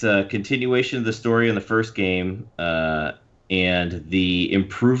it's a continuation of the story in the first game, and the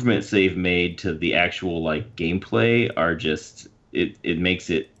improvements they've made to the actual like gameplay are just it makes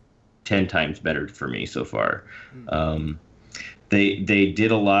it 10 times better for me so far. They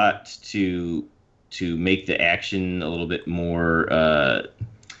did a lot to make the action a little bit more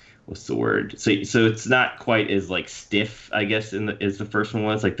what's the word? So it's not quite as like stiff, I guess, as the first one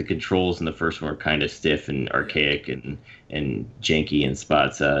was. Like the controls in the first one were kind of stiff and archaic and janky in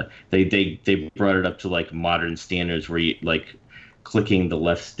spots. They brought it up to like modern standards where you like clicking the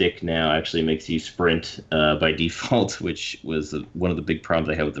left stick now actually makes you sprint by default, which was one of the big problems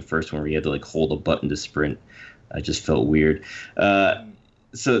I had with the first one, where you had to like hold a button to sprint. I just felt weird. So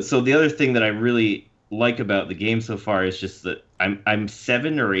the other thing that I really like about the game so far is just that I'm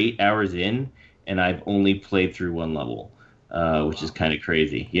 7 or 8 hours in, and I've only played through one level, which is kind of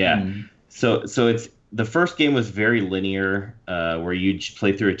crazy. Yeah. So it's the first game was very linear, where you'd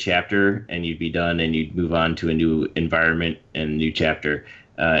play through a chapter and you'd be done, and you'd move on to a new environment and new chapter.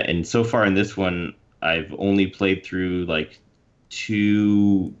 And so far in this one, I've only played through like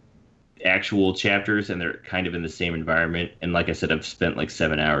 2 actual chapters, and they're kind of in the same environment. And like I said, I've spent like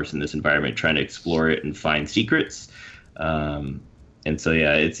 7 hours in this environment trying to explore it and find secrets. And so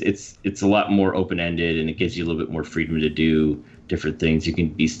yeah, it's a lot more open-ended, and it gives you a little bit more freedom to do different things. You can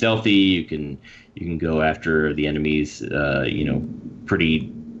be stealthy, you can go after the enemies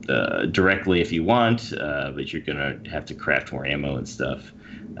pretty directly if you want, but you're gonna have to craft more ammo and stuff.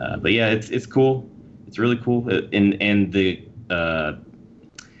 But yeah, it's cool. It's really cool. And the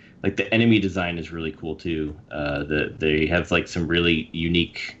like the enemy design is really cool too. They have like some really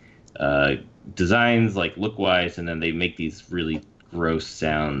unique designs, like look wise, and then they make these really gross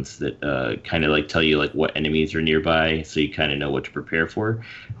sounds that kind of like tell you like what enemies are nearby, so you kind of know what to prepare for.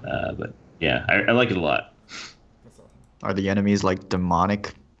 But yeah, I like it a lot. Are the enemies like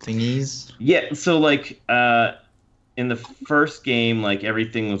demonic thingies? Yeah, so like in the first game, like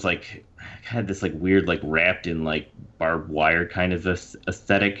everything was like had this like weird like wrapped in like barbed wire kind of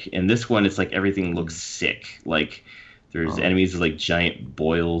aesthetic. And this one, it's like everything looks sick. Like there's enemies with like giant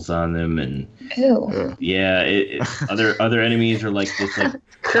boils on them, and Ew. yeah, other enemies are like this like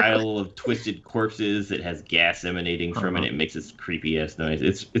pile of twisted corpses that has gas emanating from it. It makes this creepy ass noise.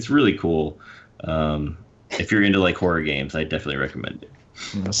 It's really cool. If you're into like horror games, I definitely recommend it.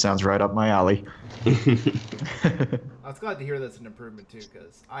 That sounds right up my alley. I was glad to hear that's an improvement too,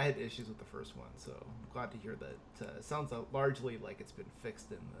 because I had issues with the first one, so I'm glad to hear that it sounds largely like it's been fixed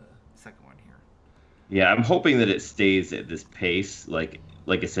in the second one here. Yeah, I'm hoping that it stays at this pace. Like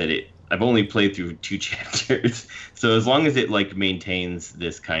I said, I've only played through 2 chapters, so as long as it like maintains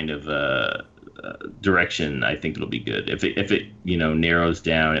this kind of direction, I think it'll be good. If it narrows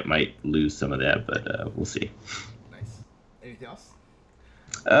down, it might lose some of that, but we'll see. Nice. Anything else?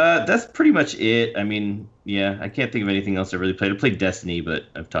 That's pretty much it. I mean, yeah, I can't think of anything else I really played. I played Destiny, but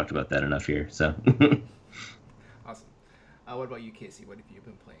I've talked about that enough here. So. Awesome. What about you, Casey? What have you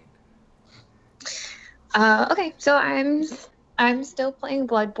been playing? Okay, so I'm still playing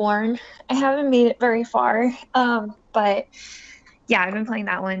Bloodborne. I haven't made it very far, but yeah, I've been playing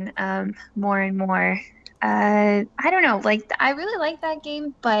that one more and more. I don't know, like I really like that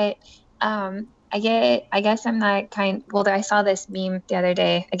game, but I guess I'm not I saw this meme the other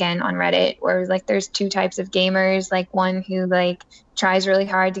day again on Reddit where it was like there's 2 types of gamers, like one who like tries really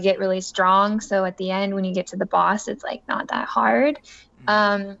hard to get really strong, so at the end when you get to the boss it's like not that hard.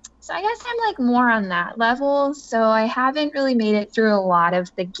 So I guess I'm like more on that level. So I haven't really made it through a lot of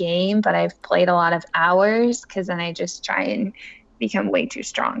the game, but I've played a lot of hours because then I just try and become way too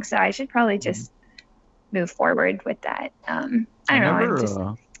strong. So I should probably just move forward with that. I don't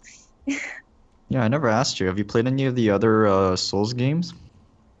know. Yeah, I never asked you. Have you played any of the other Souls games?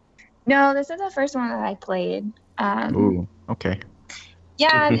 No, this is the first one that I played. Ooh, okay.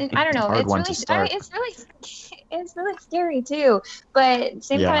 Yeah, I don't know. It's really scary too. But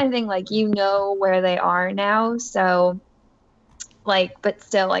same kind of thing. Like where they are now, so like, but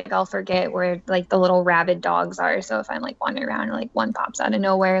still, like I'll forget where like the little rabid dogs are. So if I'm like wandering around and like one pops out of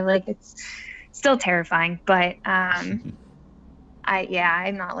nowhere, like it's still terrifying. But I'm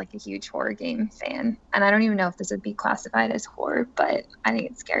not like a huge horror game fan, and I don't even know if this would be classified as horror, but I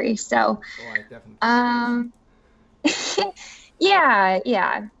think it's scary. So, I definitely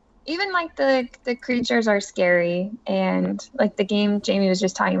yeah. Even like the creatures are scary, and like the game Jamie was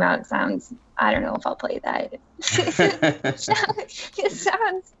just talking about sounds. I don't know if I'll play that. It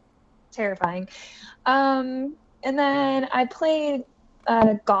sounds terrifying. And then I played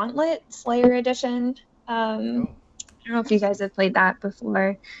Gauntlet Slayer Edition. I don't know if you guys have played that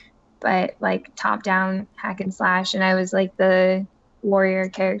before, but like top-down hack and slash, and I was like the warrior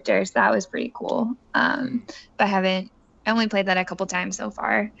character, so that was pretty cool. But I only played that a couple times so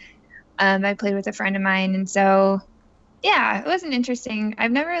far. I played with a friend of mine, and so yeah, it was an interesting.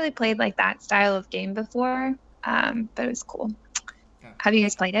 I've never really played like that style of game before, but it was cool. Have you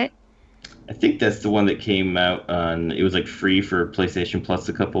guys played it? I think that's the one that came out on. It was like free for PlayStation Plus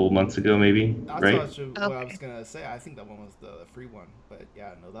a couple months ago, maybe. That's right? what I was gonna say. I think that one was the free one, but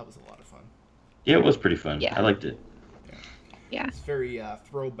yeah, no, that was a lot of fun. Yeah, it was pretty fun. Yeah. I liked it. Yeah. It's very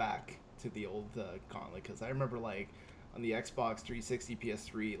throwback to the old Gauntlet, because I remember like on the Xbox 360,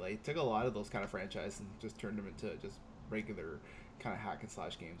 PS3, like took a lot of those kind of franchises and just turned them into just regular kind of hack and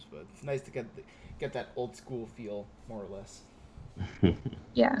slash games. But it's nice to get that old school feel, more or less.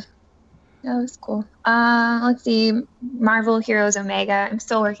 Yeah. That was cool. Let's see. Marvel Heroes Omega. I'm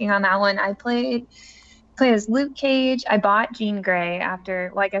still working on that one. I played as Luke Cage. I bought Jean Grey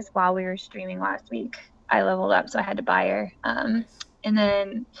after, I guess while we were streaming last week. I leveled up, so I had to buy her. And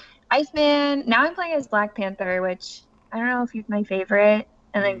then Iceman. Now I'm playing as Black Panther, which I don't know if he's my favorite.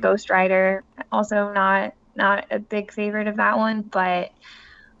 And then Ghost Rider. Also not a big favorite of that one, but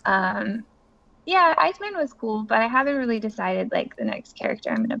yeah, Iceman was cool, but I haven't really decided like the next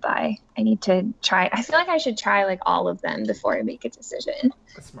character I'm gonna buy. I need to try. I feel like I should try like all of them before I make a decision.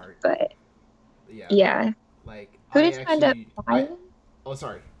 That's smart. But yeah. Like who did you end up buying?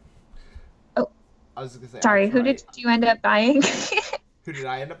 Sorry. Oh, I was gonna say. Sorry, who did you end up buying? Who did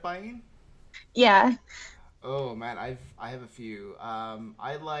I end up buying? Yeah. Oh man, I have a few. I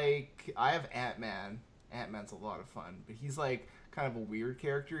have Ant-Man, Ant-Man's a lot of fun, but he's like kind of a weird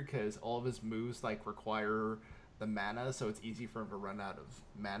character because all of his moves like require the mana, so it's easy for him to run out of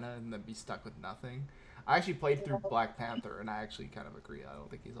mana and then be stuck with nothing. I actually played through Black Panther, and I actually kind of agree. I don't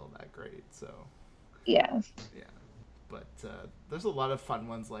think he's all that great. So Yeah. But there's a lot of fun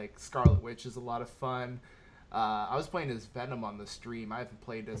ones. Like Scarlet Witch is a lot of fun. I was playing as Venom on the stream. I haven't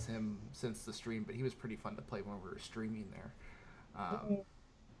played as him since the stream, but he was pretty fun to play when we were streaming there.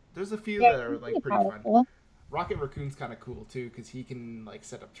 There's a few that are like pretty fun. Rocket Raccoon's kind of cool too because he can like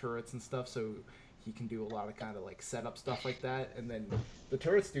set up turrets and stuff, so he can do a lot of kind of like setup stuff like that, and then the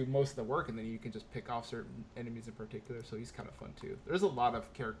turrets do most of the work, and then you can just pick off certain enemies in particular, so he's kind of fun too. There's a lot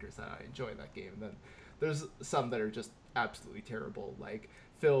of characters that I enjoy in that game, and then there's some that are just absolutely terrible, like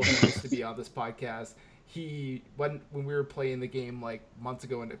Phil, who used to be on this podcast. When we were playing the game like months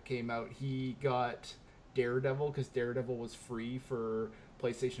ago when it came out, he got Daredevil because Daredevil was free for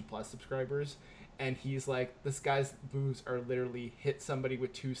PlayStation Plus subscribers, and he's like, this guy's moves are literally hit somebody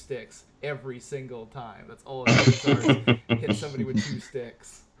with 2 sticks every single time. That's all it is. Hit somebody with 2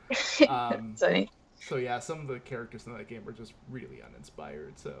 sticks. Funny. So yeah, some of the characters in that game were just really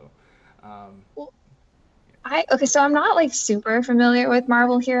uninspired. So so I'm not like super familiar with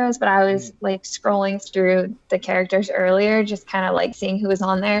Marvel heroes, but I was like scrolling through the characters earlier, just kind of like seeing who was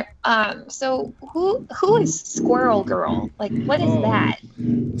on there. So who is Squirrel Girl? Like, what is that?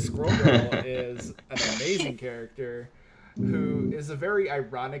 Squirrel Girl is an amazing character who is a very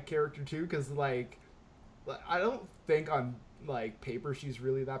ironic character too, because like I don't think on like paper she's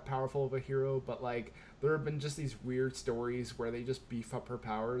really that powerful of a hero, but like there have been just these weird stories where they just beef up her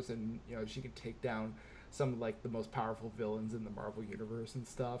powers, and you know she can take down some of like the most powerful villains in the Marvel universe and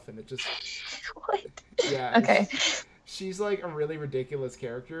stuff, and it just What? yeah Okay. she's like a really ridiculous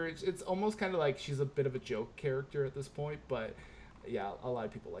character. It's almost kind of like she's a bit of a joke character at this point, but yeah, a lot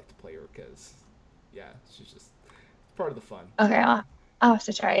of people like to play her because yeah, she's just part of the fun. Okay, I'll have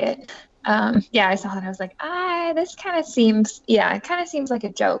to try it. Yeah, I saw it. I was like, this kind of seems, it kind of seems like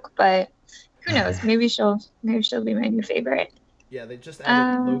a joke, but who knows? Maybe she'll be my new favorite. Yeah, they just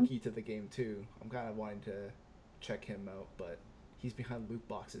added Loki to the game too. I'm kind of wanting to check him out, but he's behind loot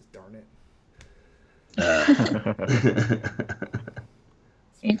boxes. Darn it.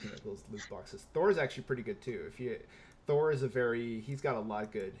 Speaking of those loot boxes, Thor is actually pretty good too. Thor is he's got a lot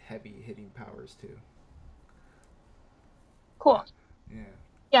of good heavy hitting powers too. Cool. Yeah.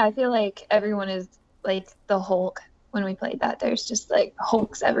 Yeah, I feel like everyone is like the Hulk when we played that. There's just like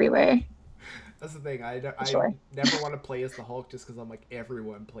Hulks everywhere. That's the thing. I Sure. never want to play as the Hulk just because I'm like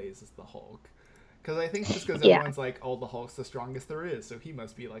everyone plays as the Hulk. Because I think just because everyone's like, oh, the Hulk's the strongest there is, so he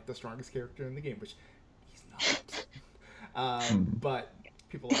must be like the strongest character in the game, which he's not. But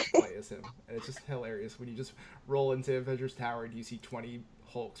people like to play as him, and it's just hilarious when you just roll into Avengers Tower and you see 20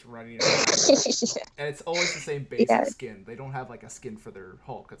 Hulks running around, and it's always the same basic skin. They don't have like a skin for their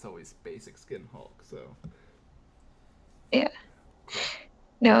Hulk. It's always basic skin Hulk. So yeah.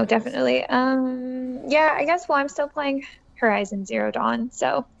 No, definitely. Yeah, I guess. Well, I'm still playing Horizon Zero Dawn,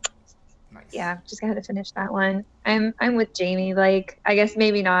 so nice. Yeah, just gotta finish that one. I'm with Jamie. Like, I guess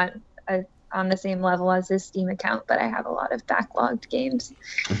maybe not on the same level as his Steam account, but I have a lot of backlogged games.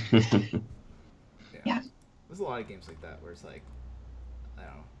 Yeah. There's a lot of games like that where it's like, I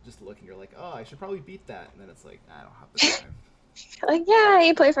don't know, just looking, you're like, oh, I should probably beat that, and then it's like, I don't have the time. Like, yeah,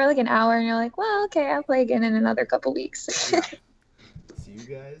 you play for like an hour, and you're like, well, okay, I'll play again in another couple weeks. Yeah. See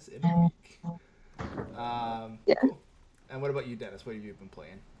you guys in a week. Yeah. Cool. And what about you, Dennis? What have you been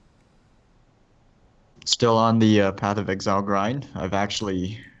playing? Still on the Path of Exile grind. I've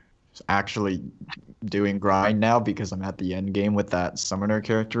actually doing grind now because I'm at the end game with that summoner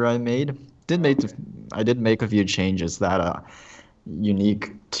character I made. I did make a few changes. That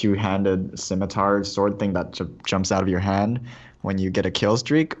unique two-handed scimitar sword thing that jumps out of your hand when you get a kill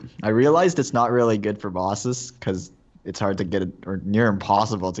streak. I realized it's not really good for bosses because it's hard to get or near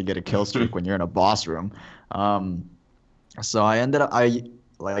impossible to get a kill streak when you're in a boss room. So I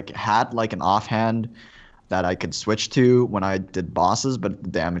had like an offhand that I could switch to when I did bosses, but the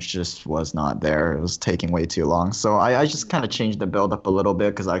damage just was not there. It was taking way too long. So I just kind of changed the build up a little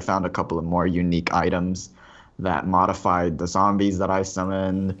bit because I found a couple of more unique items that modified the zombies that I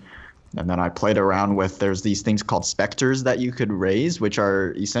summoned. And then I played around with, there's these things called specters that you could raise, which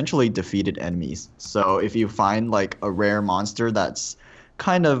are essentially defeated enemies. So if you find like a rare monster that's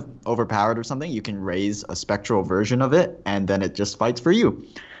kind of overpowered or something, you can raise a spectral version of it, and then it just fights for you.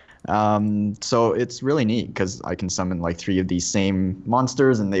 So it's really neat because I can summon like 3 of these same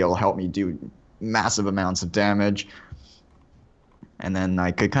monsters, and they'll help me do massive amounts of damage. And then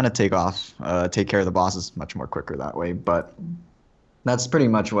I could kind of take care of the bosses much more quicker that way. But That's pretty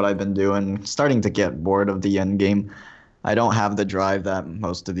much what I've been doing. Starting to get bored of the end game. I don't have the drive that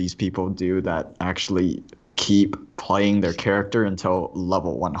most of these people do that actually keep playing their character until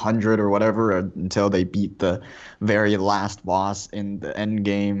level 100 or whatever, or until they beat the very last boss in the end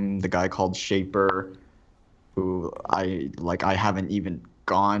game, the guy called Shaper, who I haven't even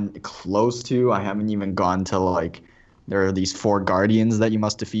gone close to. I haven't even gone to like there are these 4 guardians that you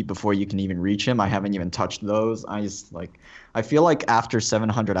must defeat before you can even reach him. I haven't even touched those. I feel like after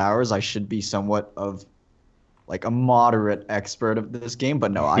 700 hours I should be somewhat of like a moderate expert of this game,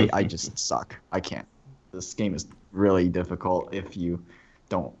 but no, I just suck. I can't. This game is really difficult if you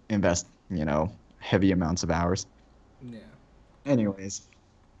don't invest, heavy amounts of hours. Yeah. Anyways,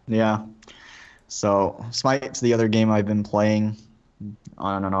 yeah. So Smite's the other game I've been playing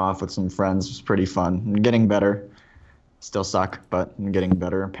on and off with some friends. It's pretty fun. I'm getting better. Still suck, but I'm getting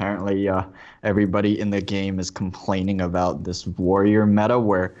better. Apparently, everybody in the game is complaining about this warrior meta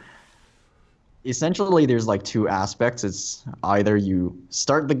where essentially there's like 2 aspects. It's either you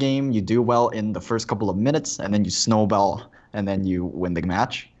start the game, you do well in the first couple of minutes, and then you snowball, and then you win the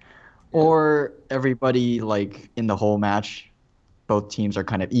match. Or everybody, like, in the whole match, both teams are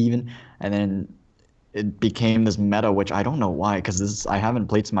kind of even, and then it became this meta, which I don't know why, because I haven't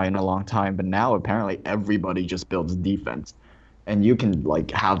played Smite in a long time, but now apparently everybody just builds defense. And you can,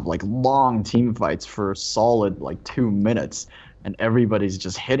 like, have, like, long team fights for solid, like, 2 minutes, and everybody's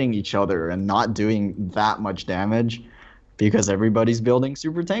just hitting each other and not doing that much damage because everybody's building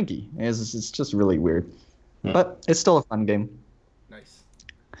super tanky. It's just really weird. But it's still a fun game. Nice.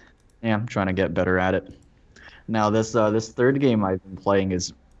 Yeah, I'm trying to get better at it. Now, this third game I've been playing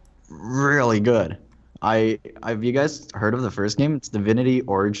is really good. Have you guys heard of the first game? It's Divinity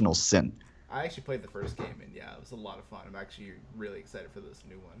Original Sin. I actually played the first game, and yeah, it was a lot of fun. I'm actually really excited for this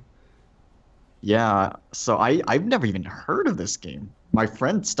new one. Yeah, so I've never even heard of this game. My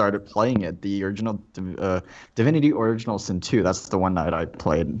friend started playing it, the original Divinity Original Sin 2. That's the one that I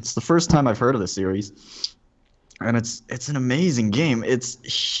played. It's the first time I've heard of the series, and it's an amazing game. It's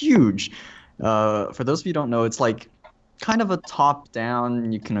huge. For those of you who don't know, it's like kind of a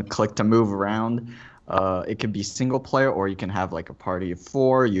top-down. You can click to move around. It could be single player, or you can have like a party of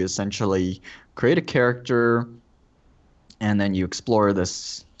 4. You essentially create a character, and then you explore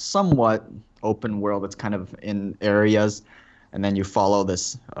this somewhat open world that's kind of in areas, and then you follow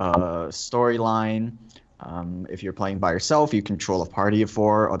this storyline. If you're playing by yourself, you control a party of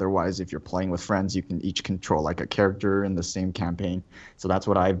 4. Otherwise, if you're playing with friends, you can each control like a character in the same campaign. So that's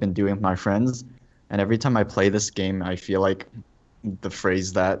what I've been doing with my friends. And every time I play this game, I feel like the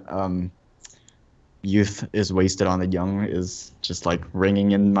phrase that youth is wasted on the young is just like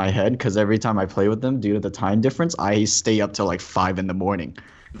ringing in my head, because every time I play with them, due to the time difference, I stay up till like 5 a.m.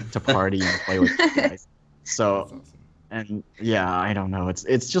 to party and play with you guys. So, Awesome. and yeah, I don't know.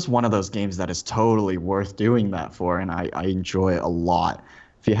 It's just one of those games that is totally worth doing that for, and I enjoy it a lot.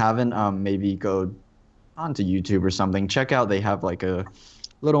 If you haven't, maybe go onto YouTube or something. Check out, they have like a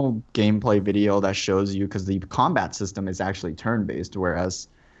little gameplay video that shows you, because the combat system is actually turn-based, whereas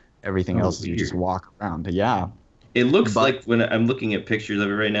everything else is you just walk around. Yeah. It looks like, when I'm looking at pictures of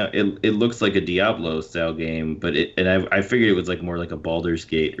it right now, it looks like a Diablo style game, but I figured it was like more like a Baldur's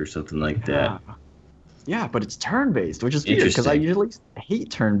Gate or something like that. Yeah, but it's turn-based, which is weird, because I usually hate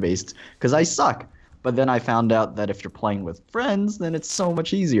turn-based because I suck. But then I found out that if you're playing with friends, then it's so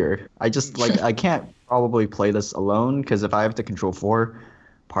much easier. I just I can't probably play this alone, because if I have to control 4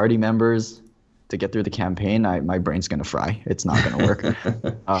 party members to get through the campaign, my brain's gonna fry. It's not gonna work.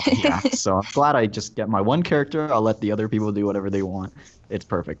 Yeah, so I'm glad I just get my one character. I'll let the other people do whatever they want. It's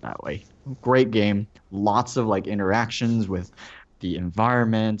perfect that way. Great game. Lots of like interactions with the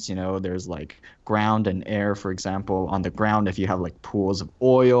environments. There's like ground and air. For example, on the ground, if you have like pools of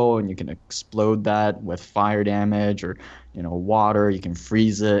oil and you can explode that with fire damage, or water, you can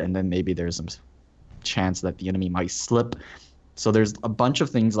freeze it, and then maybe there's some chance that the enemy might slip. So there's a bunch of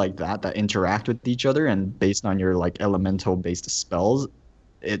things like that interact with each other, and based on your like elemental based spells,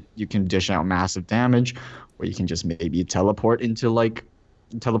 you can dish out massive damage, or you can just maybe teleport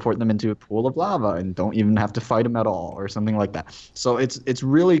them into a pool of lava and don't even have to fight them at all, or something like that. So it's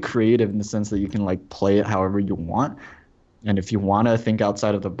really creative in the sense that you can like play it however you want, and if you want to think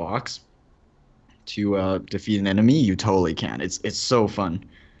outside of the box to defeat an enemy, you totally can. It's so fun.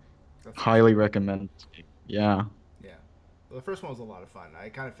 Highly recommend. Yeah. Well, the first one was a lot of fun. I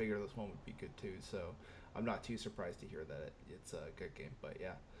kind of figured this one would be good too, so I'm not too surprised to hear that it's a good game. But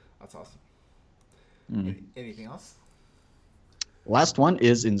yeah, that's awesome. Anything else? Last one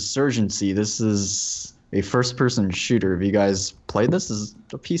is Insurgency. This is a first-person shooter. Have you guys played this? This is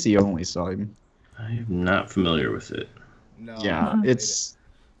a PC only, so I'm not familiar with it. No, I Yeah, haven't played it.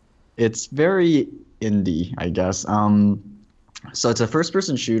 it's very indie, I guess. So it's a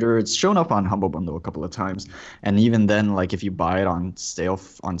first-person shooter. It's shown up on Humble Bundle a couple of times, and even then, like if you buy it on sale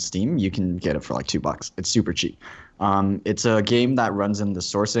on Steam, you can get it for like $2. It's super cheap. It's a game that runs in the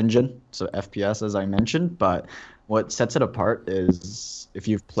Source engine, so FPS as I mentioned. But what sets it apart is if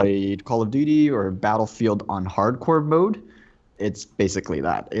you've played Call of Duty or Battlefield on hardcore mode, it's basically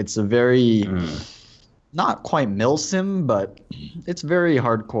that. It's a very not quite milsim, but it's very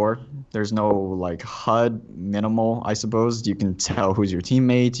hardcore. There's no like HUD minimal, I suppose. You can tell who's your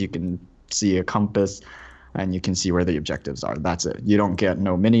teammates, you can see a compass, and you can see where the objectives are. That's it. You don't get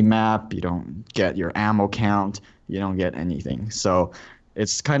no mini map, you don't get your ammo count, you don't get anything. So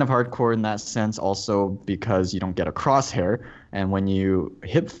it's kind of hardcore in that sense also because you don't get a crosshair, and when you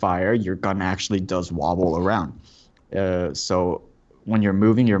hip fire, your gun actually does wobble around. So when you're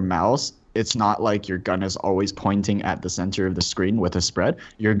moving your mouse, it's not like your gun is always pointing at the center of the screen with a spread.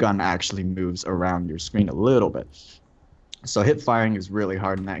 Your gun actually moves around your screen a little bit. So hip firing is really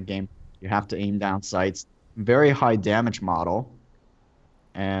hard in that game. You have to aim down sights. Very high damage model.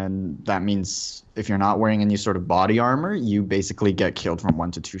 And that means if you're not wearing any sort of body armor, you basically get killed from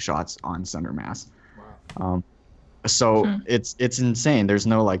 1 to 2 shots on center mass. Wow. So it's insane. There's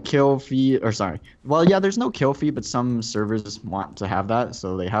no like kill feed, or sorry. Well, yeah, there's no kill feed, but some servers want to have that,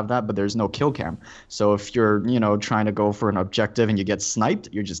 so they have that, but there's no kill cam. So if you're, trying to go for an objective and you get sniped,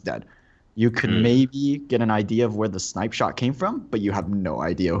 you're just dead. You could maybe get an idea of where the snipe shot came from, but you have no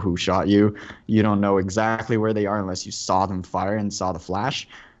idea who shot you. You don't know exactly where they are unless you saw them fire and saw the flash.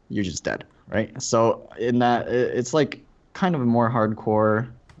 You're just dead, right? So in that, it's like kind of a more hardcore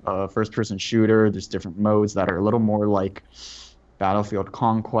first-person shooter. There's different modes that are a little more like Battlefield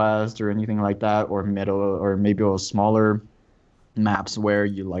Conquest or anything like that, or maybe a smaller maps where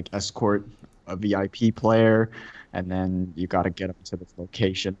you like escort a VIP player, and then you got to get them to this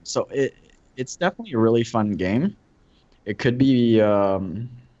location. So it's definitely a really fun game. It could be.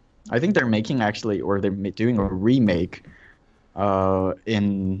 I think they're making actually, or they're doing a remake.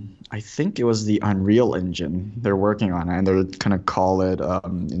 In I think it was the Unreal Engine they're working on it, and they're gonna call it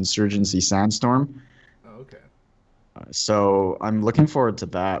Insurgency Sandstorm. Oh, okay. So I'm looking forward to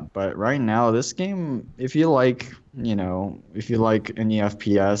that. But right now, this game, if you like any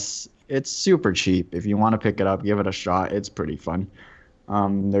FPS, it's super cheap. If you want to pick it up, give it a shot. It's pretty fun.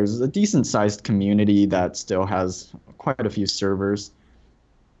 There's a decent sized community that still has quite a few servers.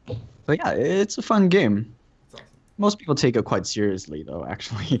 But yeah, it's a fun game. That's awesome. Most people take it quite seriously, though,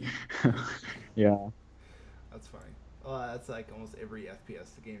 actually. Yeah. That's funny. Well, that's like almost every FPS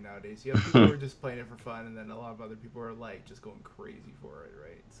game nowadays. You have people who are just playing it for fun, and then a lot of other people are like just going crazy for it,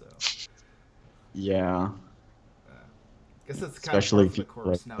 right? So. Yeah. I guess that's kind Especially of par for the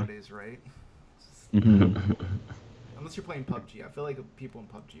course nowadays, right? Mm-hmm. Unless you're playing PUBG, I feel like people in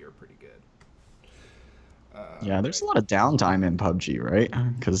PUBG are pretty good. Yeah, there's a lot of downtime in PUBG, right?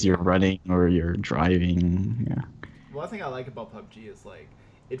 Because you're running or you're driving. Yeah. One thing I like about PUBG is like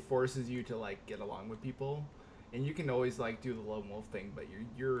it forces you to like get along with people, and you can always like do the lone wolf thing, but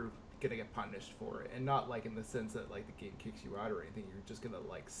you're gonna get punished for it, and not like in the sense that like the game kicks you out or anything. You're just gonna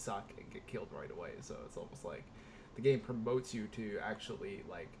like suck and get killed right away. So it's almost like the game promotes you to actually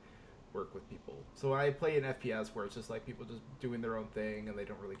like work with people. So when I play an FPS where it's just like people just doing their own thing and they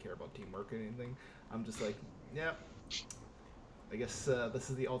don't really care about teamwork or anything, I'm just like, yeah, I guess this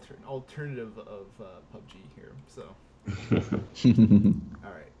is the alternative of PUBG here. So,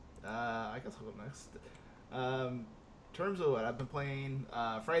 all right, I guess I'll go next. In terms of what I've been playing,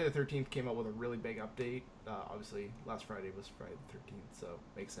 Friday the 13th came out with a really big update. Obviously, last Friday was Friday the 13th, so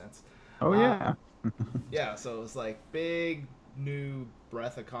makes sense. Oh yeah. Yeah, so it was like big new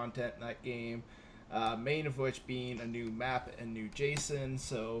breadth of content in that game. Main of which being a new map and new Jason.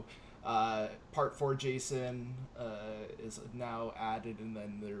 So Part 4 Jason is now added, and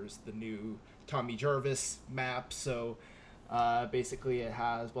then there's the new Tommy Jarvis map. So basically it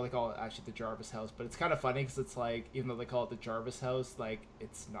has, well, they call it actually the Jarvis house, but it's kind of funny because it's like, even though they call it the Jarvis house, like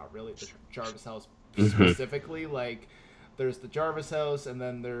it's not really the Jarvis house specifically. Like there's the Jarvis house, and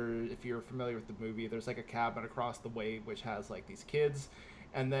then if you're familiar with the movie, there's like a cabin across the way which has like these kids,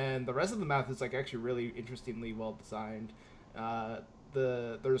 and then the rest of the map is like actually really interestingly well designed.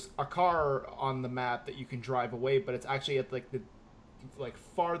 There's a car on the map that you can drive away, but it's actually at like the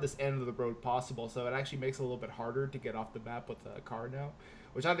farthest end of the road possible, so it actually makes it a little bit harder to get off the map with a car now,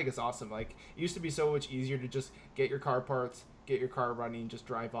 which I think is awesome. Like it used to be so much easier to just get your car parts, get your car running, just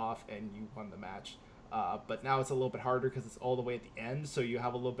drive off, and you won the match. But now it's a little bit harder because it's all the way at the end, so you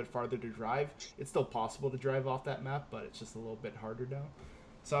have a little bit farther to drive. It's still possible to drive off that map, but it's just a little bit harder now.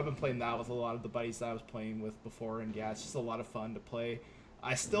 So I've been playing that with a lot of the buddies that I was playing with before, and yeah, it's just a lot of fun to play.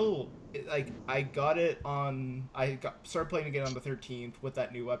 I still started playing again on the 13th with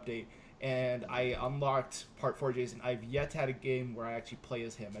that new update, and I unlocked Part 4 Jason. I've yet to have a game where I actually play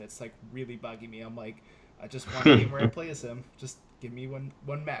as him, and it's like really bugging me. I'm like, I just want a game where I play as him. Just give me one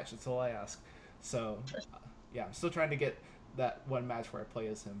match. That's all I ask. So yeah, I'm still trying to get that one match where I play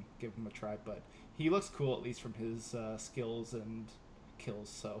as him, give him a try. But he looks cool, at least from his skills and kills,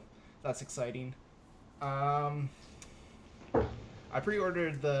 so that's exciting. I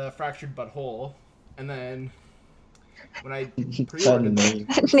pre-ordered the Fractured But Whole, and then when I pre-ordered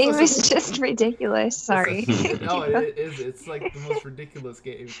that name is just ridiculous. Sorry. No, it is. It's like the most ridiculous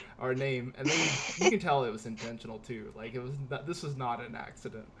game or name, and then you can tell it was intentional too. Like this was not an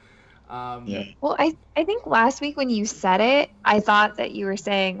accident. Yeah. Well, I think last week when you said it, I thought that you were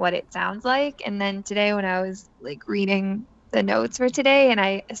saying what it sounds like, and then today when I was like reading the notes for today and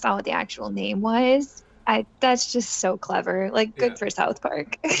I saw what the actual name was, that's just so clever. Like, good for South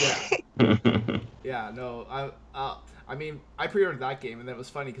Park. Yeah. No, I mean, I pre-ordered that game, and it was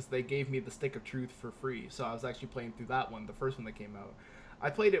funny because they gave me the Stick of Truth for free, so I was actually playing through that one, the first one that came out. I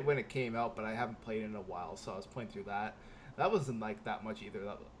played it when it came out, but I haven't played it in a while, so I was playing through that. That wasn't like that much either.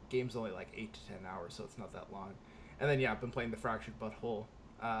 That game's only like 8 to 10 hours, so it's not that long. And then yeah, I've been playing the Fractured But Whole.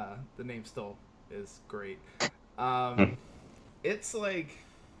 The name still is great. It's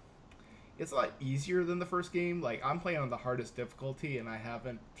a lot easier than the first game. Like, I'm playing on the hardest difficulty, and I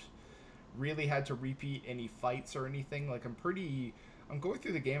haven't really had to repeat any fights or anything. Like, I'm going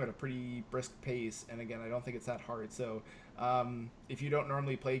through the game at a pretty brisk pace, and again, I don't think it's that hard. So if you don't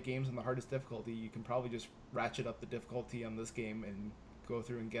normally play games on the hardest difficulty, you can probably just ratchet up the difficulty on this game and go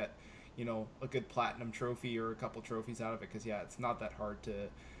through and get, a good platinum trophy or a couple trophies out of it, because yeah, it's not that hard to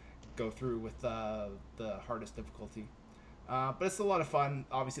go through with the hardest difficulty. But it's a lot of fun.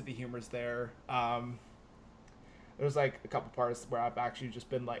 Obviously, the humor's there. There's like a couple parts where I've actually just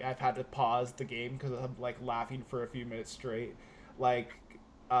been like, I've had to pause the game because I'm like laughing for a few minutes straight. Like,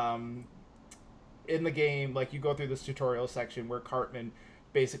 in the game, like, you go through this tutorial section where Cartman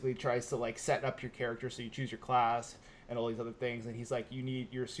basically tries to like set up your character, so you choose your class and all these other things, and he's like, you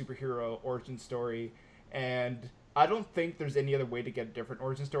need your superhero origin story, and I don't think there's any other way to get a different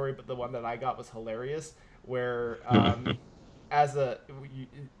origin story, but the one that I got was hilarious, where as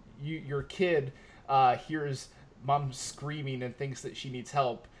your kid hears mom screaming and thinks that she needs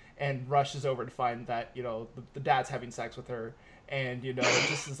help and rushes over to find that the dad's having sex with her, and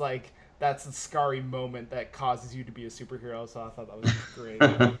this is like, that's the scarring moment that causes you to be a superhero. So I thought that was great.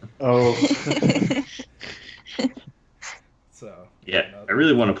 Oh. So yeah, I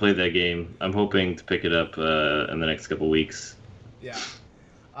really want to play that game. I'm hoping to pick it up in the next couple weeks. Yeah.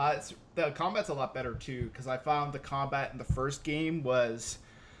 The combat's a lot better too, because I found the combat in the first game was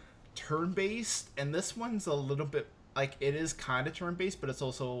turn-based, and this one's a little bit like, it is kind of turn-based, but it's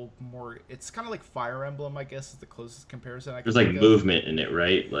also more, it's kind of like Fire Emblem, I guess, is the closest comparison I can There's like think of. movement in it,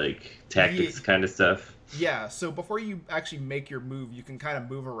 right? Like tactics kind of stuff. Yeah, so before you actually make your move, you can kind of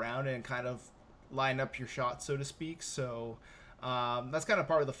move around and kind of line up your shot, so to speak. So that's kind of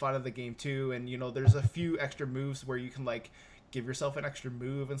part of the fun of the game too, and there's a few extra moves where you can like give yourself an extra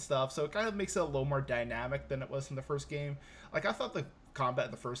move and stuff, so it kind of makes it a little more dynamic than it was in the first game. Like, I thought the combat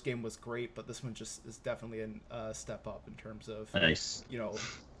in the first game was great, but this one just is definitely a step up in terms of Nice.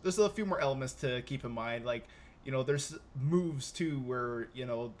 There's a few more elements to keep in mind. Like, there's moves too where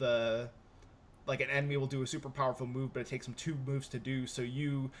an enemy will do a super powerful move, but it takes them 2 moves to do, so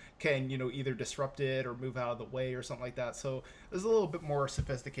you can either disrupt it or move out of the way or something like that. So there's a little bit more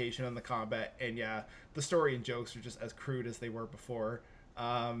sophistication in the combat, and yeah, the story and jokes are just as crude as they were before.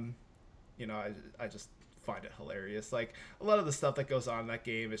 I just find it hilarious. Like, a lot of the stuff that goes on in that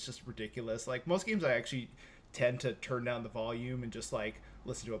game is just ridiculous. Like, most games I actually tend to turn down the volume and just like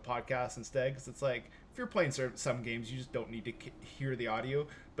listen to a podcast instead, because it's like, if you're playing some games, you just don't need to hear the audio.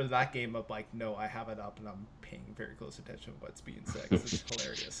 But in that game, I'm like, no, I have it up and I'm paying very close attention to what's being said, 'cause it's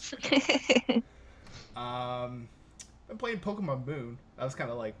hilarious. I'm playing Pokemon Moon. That was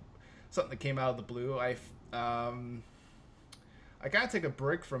kind of like something that came out of the blue. I kind of took a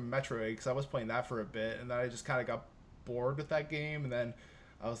break from Metroid because I was playing that for a bit, and then I just kind of got bored with that game, and then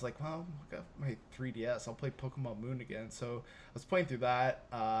I was like, well, I got my 3DS, I'll play Pokemon Moon again. So I was playing through that,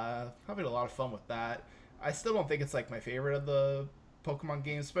 having a lot of fun with that. I still don't think it's like my favorite of the Pokemon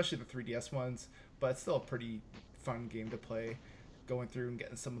games, especially the 3DS ones, but it's still a pretty fun game to play, going through and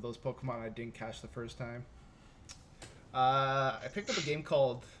getting some of those Pokemon I didn't catch the first time. I picked up a game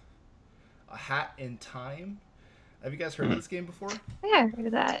called A Hat in Time. Have you guys heard of this game before? Yeah, I heard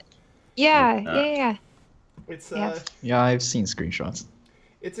of that. Yeah. It's Yeah. Yeah, I've seen screenshots.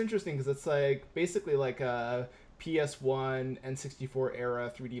 it's interesting because it's like basically like a PS1 N64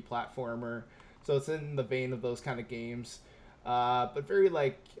 era 3D platformer. So it's in the vein of those kind of games, but very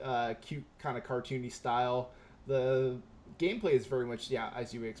like cute kind of cartoony style. The gameplay is very much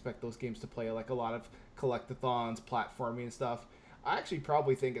as you would expect those games to play, like a lot of collectathons, platforming and stuff. I actually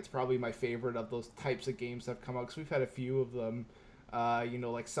probably think it's probably my favorite of those types of games that have come out because we've had a few of them.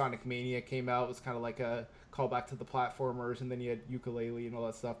 Like Sonic Mania came out, it was kind of like a callback to the platformers, and then you had Yooka-Laylee and all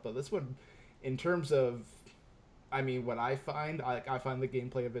that stuff. But this one, in terms of, what I find the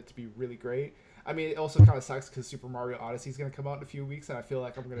gameplay of it to be really great. It also kind of sucks because Super Mario Odyssey is going to come out in a few weeks, and I feel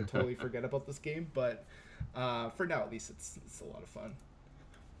like I'm going to totally forget about this game. But for now, at least, it's a lot of fun.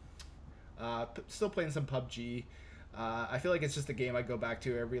 Still playing some PUBG. I feel like it's just a game I go back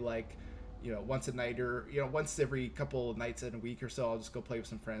to every once a night or once every couple of nights in a week or so. I'll just go play with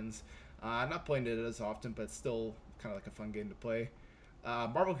some friends. I'm not playing it as often, but it's still kind of like a fun game to play.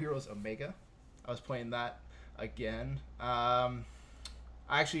 Marvel Heroes Omega. I was playing that again. I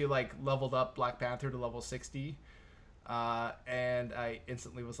actually leveled up Black Panther to level 60. And I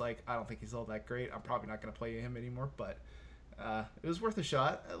instantly was like, I don't think he's all that great. I'm probably not going to play him anymore, but it was worth a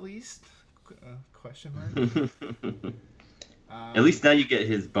shot at least. Question mark. At least now you get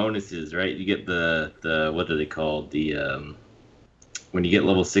his bonuses, right? You get the what are they called? When you get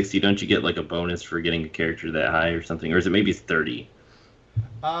level 60, don't you get like a bonus for getting a character that high or something? Or is it maybe it's 30?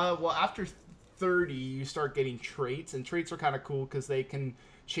 Well, after 30, you start getting traits, and traits are kind of cool because they can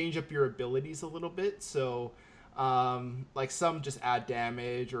change up your abilities a little bit. So, some just add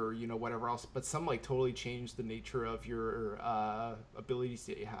damage or whatever else, but some totally change the nature of your abilities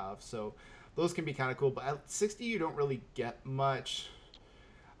that you have. So those can be kind of cool. But at 60, you don't really get much.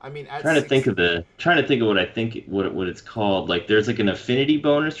 Trying to think of what it's called. Like there's like an affinity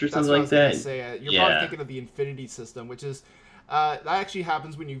bonus or something like that. You're probably thinking of the infinity system, which is that actually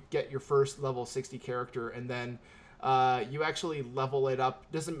happens when you get your first level 60 character, and then you actually level it up.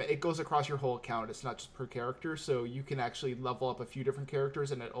 It goes across your whole account. It's not just per character, so you can actually level up a few different characters,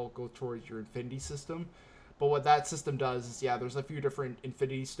 and it all goes towards your infinity system. But what that system does is, there's a few different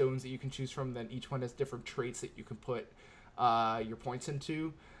infinity stones that you can choose from. Then each one has different traits that you can put your points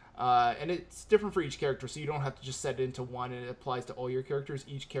into. And it's different for each character, so you don't have to just set it into one and it applies to all your characters.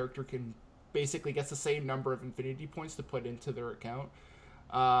 Each character can basically gets the same number of infinity points to put into their account.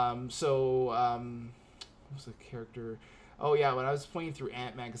 What was the character? Oh yeah, when I was playing through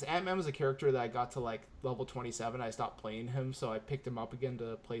Ant-Man, because Ant-Man was a character that I got to level 27, I stopped playing him, so I picked him up again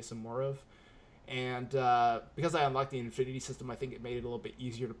to play some more of. And because I unlocked the infinity system, I think it made it a little bit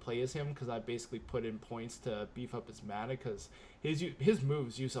easier to play as him, because I basically put in points to beef up his mana, because his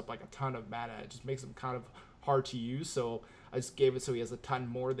moves use up a ton of mana. It just makes them kind of hard to use, so I just gave it so he has a ton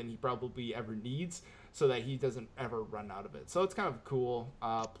more than he probably ever needs, so that he doesn't ever run out of it. So it's kind of cool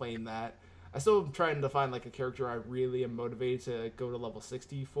playing that. I still am trying to find a character I really am motivated to go to level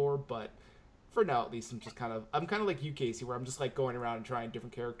 60 for, but for now at least I'm kind of like you, Casey, where I'm just going around and trying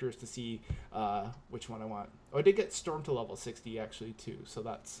different characters to see which one I want. Oh, I did get Storm to level 60 actually too, so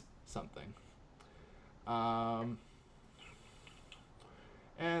that's something. And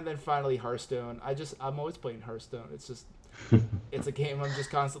then finally Hearthstone. I'm always playing Hearthstone. It's just it's a game I'm just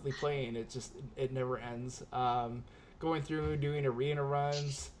constantly playing. It never ends. Going through doing arena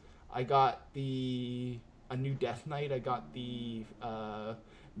runs. I got a new Death Knight. I got the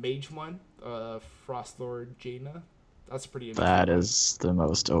Mage one, Frostlord Jaina. That's pretty interesting. That is the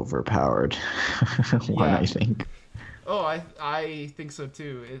most overpowered one, I think. Oh, I think so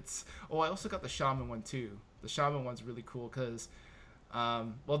too. I also got the Shaman one too. The Shaman one's really cool because,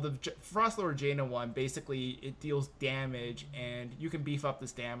 the Frostlord Jaina one, basically it deals damage, and you can beef up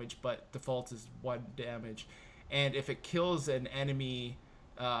this damage, but default is 1 damage. And if it kills an enemy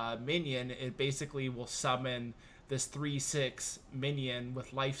minion, it basically will summon this 3/6 minion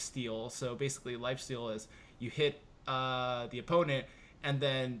with lifesteal. So basically lifesteal is you hit the opponent, and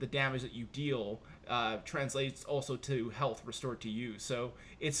then the damage that you deal translates also to health restored to you. So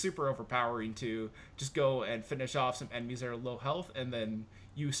it's super overpowering to just go and finish off some enemies that are low health, and then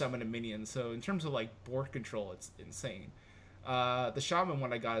you summon a minion. So in terms of board control, it's insane. The Shaman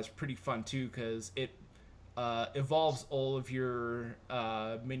one I got is pretty fun too, because it evolves all of your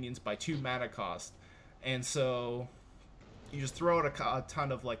minions by 2 mana cost, and so you just throw out a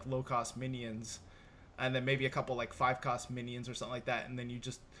ton of low cost minions, and then maybe a couple 5 cost minions or something like that, and then you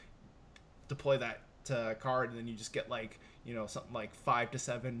just deploy that to card, and then you just get something 5 to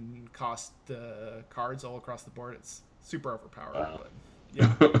 7 cost cards all across the board. It's super overpowered. Wow. But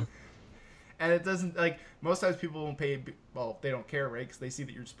yeah. And it doesn't, most times people won't pay, they don't care, right? Because they see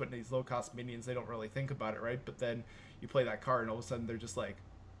that you're just putting these low-cost minions. They don't really think about it, right? But then you play that card, and all of a sudden they're just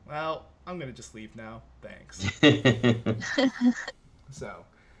Well, I'm gonna just leave now. Thanks. So,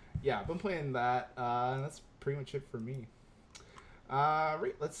 yeah, I've been playing that. That's pretty much it for me.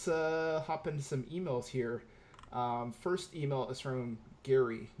 Right, let's hop into some emails here. First email is from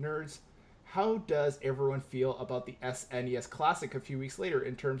Gary. Nerds, how does everyone feel about the SNES Classic a few weeks later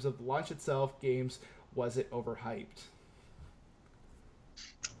in terms of the launch itself, games? Was it overhyped?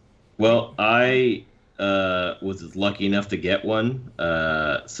 Well, I was lucky enough to get one,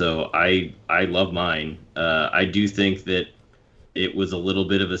 so I love mine. I do think that it was a little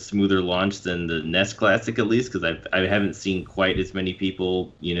bit of a smoother launch than the NES Classic, at least, because I haven't seen quite as many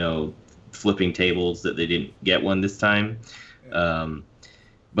people, flipping tables that they didn't get one this time.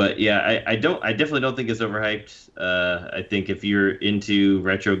 But yeah, I definitely don't think it's overhyped. I think if you're into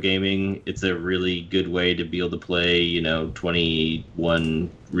retro gaming, it's a really good way to be able to play,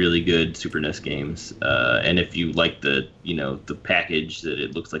 21 really good Super NES games. And if you like the package that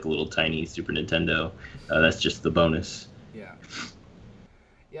it looks like a little tiny Super Nintendo, that's just the bonus. Yeah.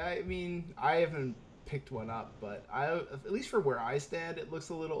 Yeah, I mean, I haven't picked one up, but at least for where I stand, it looks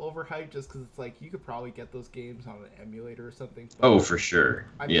a little overhyped just because it's like you could probably get those games on an emulator or something. But, oh, for sure.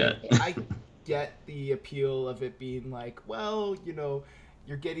 I mean, yeah. I get the appeal of it being like, well,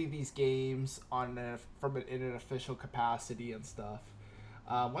 you're getting these games in an official capacity and stuff.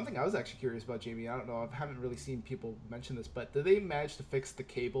 One thing I was actually curious about, Jamie, I don't know, I haven't really seen people mention this, but did they manage to fix the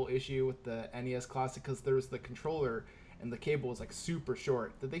cable issue with the NES Classic? Because there was the controller and the cable was like super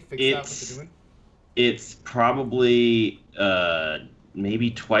short. Did they fix that? What they're doing? It's probably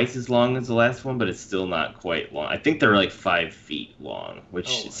maybe twice as long as the last one, but it's still not quite long. I think they're like 5 feet long,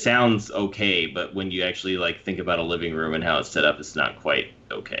 which sounds okay, but when you actually think about a living room and how it's set up, it's not quite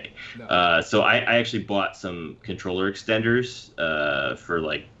okay. No. So I actually bought some controller extenders for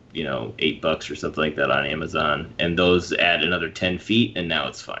 $8 or something like that on Amazon, and those add another 10 feet, and now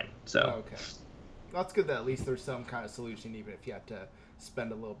it's fine. So okay, well, that's good that at least there's some kind of solution, even if you have to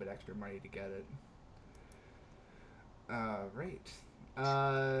spend a little bit extra money to get it. Right.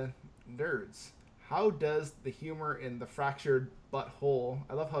 Nerds, how does the humor in the fractured butthole,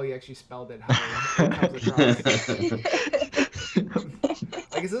 I love how he actually spelled it, how it comes across.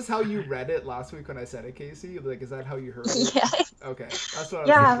 Is this how you read it last week when I said it, Casey? Is that how you heard it? Yes. Okay, that's what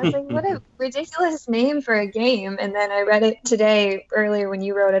I was like, what a ridiculous name for a game. And then I read it today, earlier when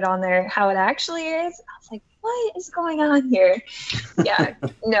you wrote it on there, how it actually is. I was like, what is going on here? Yeah,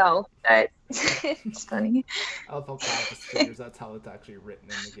 no, it's funny. I love how Kyle figures that's how it's actually written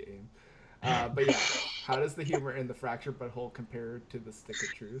in the game. But yeah, how does the humor in the fractured butthole compare to the Stick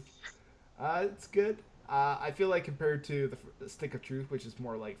of Truth? It's good. I feel like compared to the Stick of Truth, which is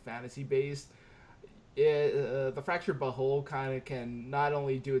more fantasy based, the fractured butthole kind of can not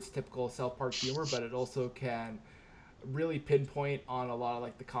only do its typical South Park humor, but it also can really pinpoint on a lot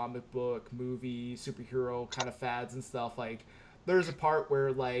of the comic book, movie, superhero kind of fads and stuff. There's a part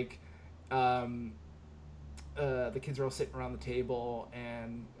where the kids are all sitting around the table,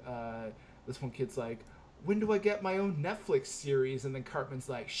 and this one kid's like, when do I get my own Netflix series? And then Cartman's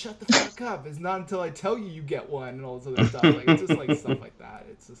like, shut the fuck up, it's not until I tell you get one, and all this other stuff. It's just stuff like that.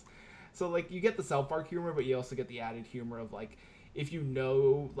 It's just so you get the South Park humor, but you also get the added humor of if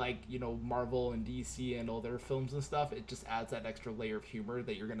Marvel and DC and all their films and stuff, it just adds that extra layer of humor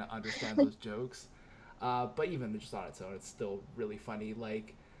that you're gonna understand those jokes. But even just on its own, it's still really funny.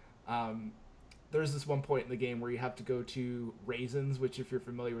 There's this one point in the game where you have to go to Raisins, which, if you're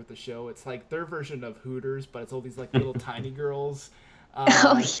familiar with the show, it's their version of Hooters, but it's all these little tiny girls.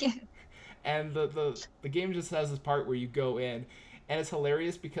 Oh yeah. And the game just has this part where you go in, and it's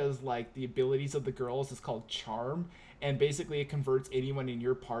hilarious because the abilities of the girls is called Charm, and basically it converts anyone in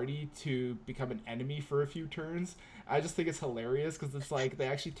your party to become an enemy for a few turns. I just think it's hilarious because it's they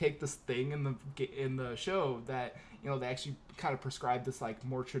actually take this thing in the show that they actually kind of prescribe this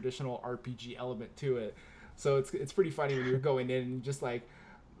more traditional RPG element to it. So it's pretty funny when you're going in and just the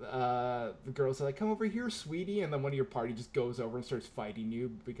girls are like, come over here, sweetie, and then one of your party just goes over and starts fighting you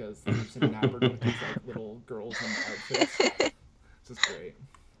because they're just enamored with these little girls in outfits. It's just great.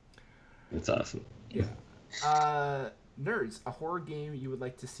 That's awesome. Yeah. Nerds, a horror game you would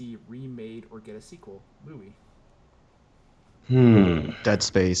like to see remade or get a sequel? Louis. Dead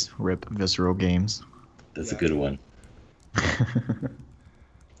Space, RIP Visceral Games. That's a good one.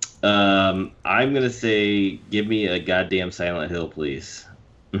 I'm gonna say, give me a goddamn Silent Hill, please.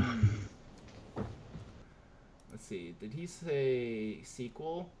 Let's see. Did he say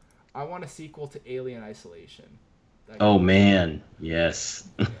sequel? I want a sequel to Alien Isolation. Oh man, yes.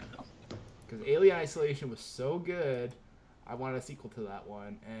 Because Alien Isolation was so good, I want a sequel to that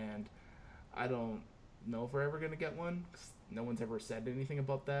one, and I don't know if we're ever gonna get one. 'Cause no one's ever said anything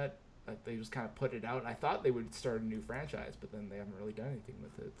about that. They just kind of put it out. I thought they would start a new franchise, but then they haven't really done anything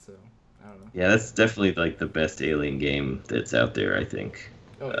with it. So I don't know. Yeah, that's definitely like the best Alien game that's out there, I think.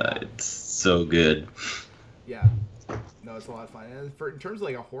 Oh, yeah. It's so good. Yeah. No, it's a lot of fun. And in terms of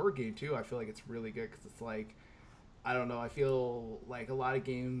like a horror game too, I feel like it's really good because it's like, I don't know, I feel like a lot of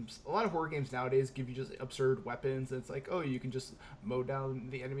horror games nowadays give you just absurd weapons. And it's like, oh, you can just mow down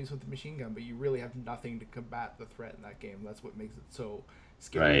the enemies with a machine gun, but you really have nothing to combat the threat in that game. That's what makes it so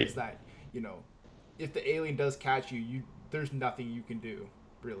scary. Right. Is that, you know, if the alien does catch you, there's nothing you can do,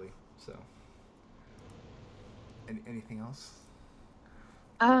 really. So, anything else?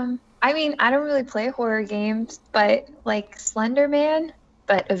 I mean, I don't really play horror games, but like Slender Man,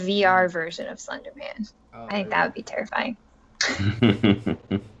 but a VR version of Slender Man. I think that would be terrifying. There you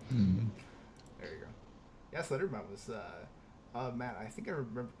go. Yeah, Slender Man was. Man, I think I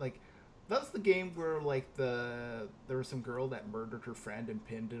remember. Like, that was the game where like there was some girl that murdered her friend and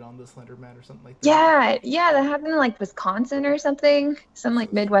pinned it on the Slender Man or something like that. Yeah, that happened in like Wisconsin or something, some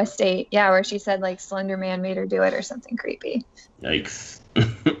like Midwest state. Yeah, where she said like Slender Man made her do it or something creepy. Yikes.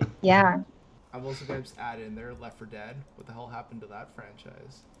 Yeah. I'm also going to just add in there Left 4 Dead. What the hell happened to that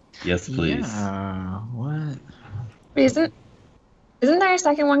franchise? Yes, please. Yeah, what? Isn't there a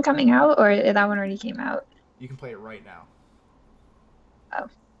second one coming out, or that one already came out? You can play it right now. Oh.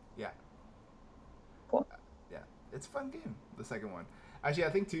 Yeah. Cool. Yeah, it's a fun game, the second one. Actually,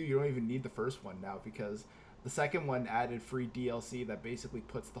 I think, too, you don't even need the first one now because the second one added free DLC that basically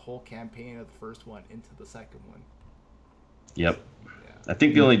puts the whole campaign of the first one into the second one. Yep. Yeah. I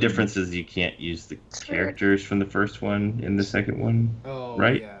think the only difference is you can't use the characters from the first one in the second one. Oh,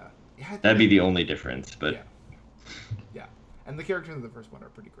 right? Yeah. That'd be the only difference, but... Yeah. And the characters in the first one are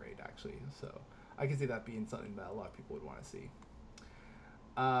pretty great, actually. So I can see that being something that a lot of people would want to see.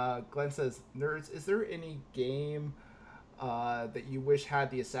 Glenn says, Nerds, is there any game that you wish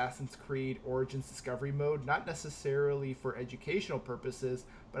had the Assassin's Creed Origins Discovery mode? Not necessarily for educational purposes,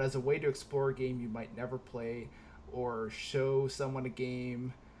 but as a way to explore a game you might never play or show someone a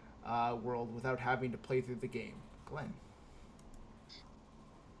game world without having to play through the game. Glenn.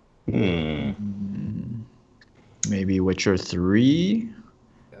 Maybe Witcher 3?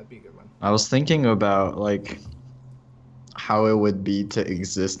 That'd be a good one. I was thinking about like how it would be to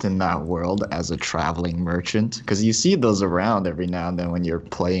exist in that world as a traveling merchant, because you see those around every now and then when you're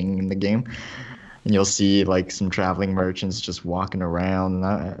playing in the game, and you'll see like some traveling merchants just walking around.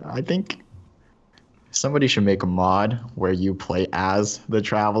 And I think somebody should make a mod where you play as the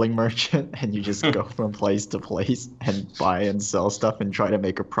traveling merchant and you just go from place to place and buy and sell stuff and try to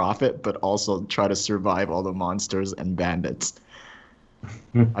make a profit, but also try to survive all the monsters and bandits.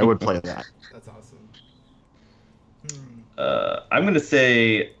 I would play that. That's awesome. I'm going to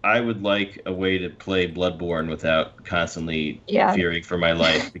say I would like a way to play Bloodborne without constantly fearing for my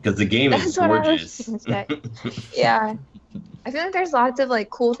life, because the game is gorgeous. Yeah. I feel like there's lots of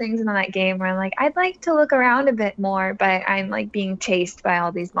like cool things in that game where I'm like, I'd like to look around a bit more, but I'm like being chased by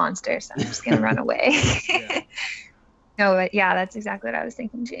all these monsters. So I'm just going to run away. No, but yeah, that's exactly what I was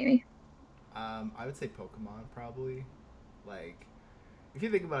thinking, Jamie. I would say Pokemon, probably. Like, if you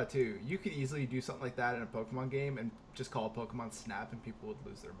think about it too, you could easily do something like that in a Pokemon game and just call it Pokemon Snap and people would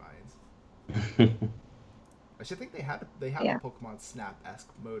lose their minds. Actually, I think they have a Pokemon Snap-esque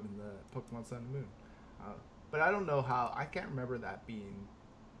mode in the Pokemon Sun and Moon. But I don't know how. I can't remember that being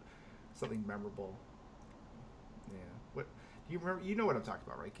something memorable. Yeah. What do you remember? You know what I'm talking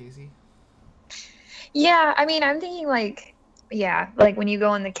about, right, Casey? Yeah, I mean, I'm thinking like when you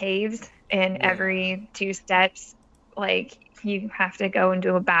go in the caves and every 2 steps, like you have to go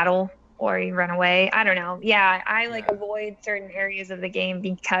into a battle or you run away. I don't know. Yeah, I avoid certain areas of the game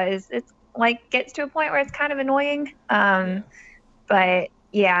because it's like gets to a point where it's kind of annoying. But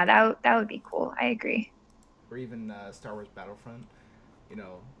yeah, that would be cool. I agree. Or even Star Wars Battlefront. You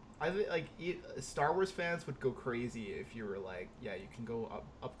know, I think like Star Wars fans would go crazy if you were like, yeah, you can go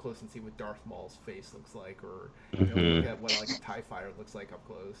up close and see what Darth Maul's face looks like, or you know, look at what like a TIE fighter looks like up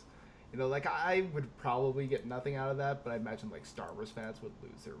close. You know, like I would probably get nothing out of that, but I imagine like Star Wars fans would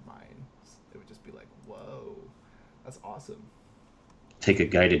lose their minds. It would just be like, whoa, that's awesome. Take a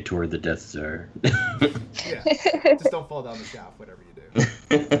guided tour of the Death Star. Yeah, just don't fall down the shaft, whatever you do.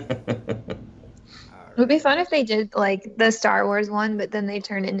 It would be fun if they did like the Star Wars one, but then they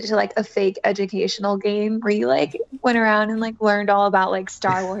turned it into like a fake educational game where you like went around and like learned all about like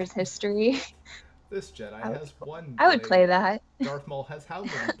Star Wars history. This Jedi has one blade. I would play that. Darth Maul has how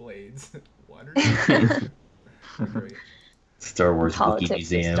many blades? 1 or 2? Great. Star Wars Politics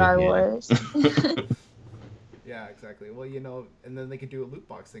Museum. Star Wars. Yeah, exactly. Well, you know, and then they could do a loot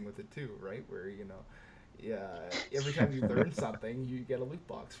box thing with it too, right? Where, you know, Yeah, every time you learn something, you get a loot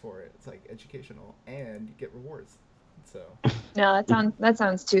box for it. It's like educational, and you get rewards. So No, that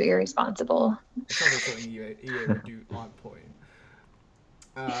sounds too irresponsible. it sounds like something EA would do on point.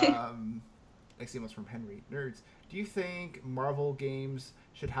 Next email's from Henry. Nerds, do you think Marvel games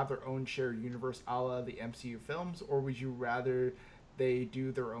should have their own shared universe a la the MCU films, or would you rather they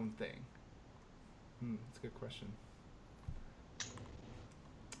do their own thing? That's a good question.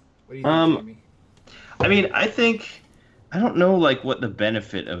 What do you think, Jamie? I mean, I don't know like what the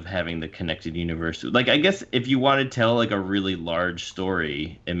benefit of having the connected universe. Like, I guess if you want to tell like a really large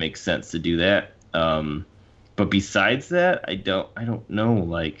story, it makes sense to do that. But besides that, I don't know.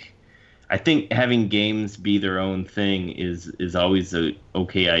 Like, I think having games be their own thing is always a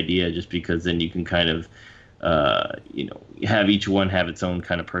okay idea, just because then you can kind of have each one have its own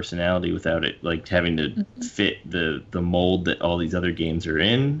kind of personality without it like having to fit the mold that all these other games are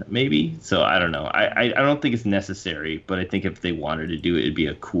in, maybe. So I don't know. I don't think it's necessary, but I think if they wanted to do it, it'd be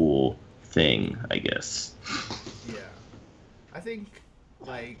a cool thing, I guess. Yeah. I think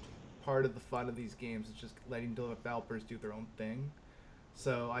like part of the fun of these games is just letting developers do their own thing.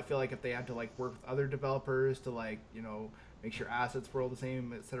 So I feel like if they had to like work with other developers to like, make sure assets were all the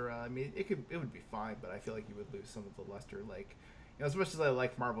same, etc. I mean, it would be fine, but I feel like you would lose some of the luster. Like, as much as I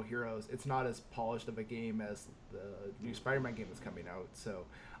like Marvel Heroes, it's not as polished of a game as the new Spider-Man game that's coming out. So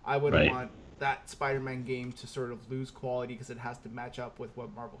I wouldn't want that Spider-Man game to sort of lose quality because it has to match up with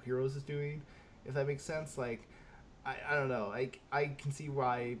what Marvel Heroes is doing, if that makes sense. Like, I don't know. I can see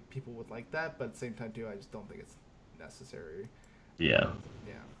why people would like that, but at the same time, too, I just don't think it's necessary. Yeah.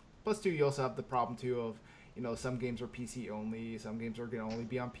 Yeah. Plus, too, you also have the problem, too, of some games are PC only, some games are going to only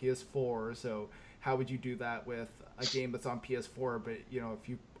be on PS4, so how would you do that with a game that's on PS4, but, if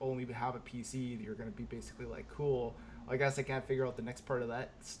you only have a PC, you're going to be basically like, cool, I guess I can't figure out the next part of that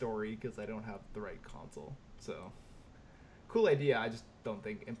story because I don't have the right console. So, cool idea, I just don't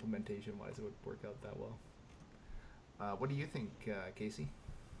think implementation-wise it would work out that well. What do you think, Casey?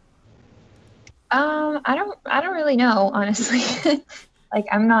 I don't really know, honestly. Like,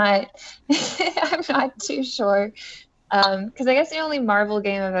 I'm not too sure. Because I guess the only Marvel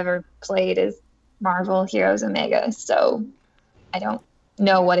game I've ever played is Marvel Heroes Omega. So I don't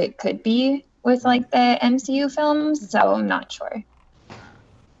know what it could be with like the MCU films. So I'm not sure.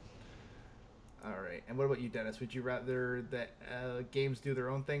 All right. And what about you, Dennis? Would you rather that games do their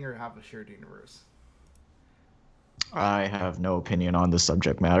own thing or have a shared universe? I have no opinion on this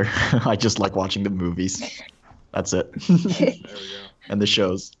subject matter. I just like watching the movies. That's it. There we go. And the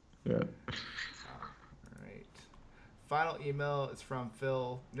shows. Yeah. All right. Final email is from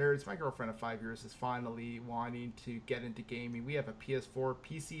Phil. Nerds, my girlfriend of 5 years is finally wanting to get into gaming. We have a PS4,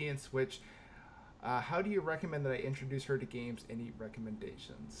 PC, and Switch. How do you recommend that I introduce her to games? Any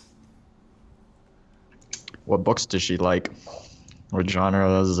recommendations? What books does she like? What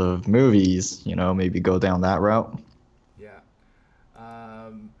genres of movies? Maybe go down that route. Yeah.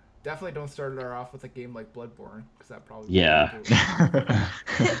 Definitely don't start her off with a game like Bloodborne, because that probably yeah.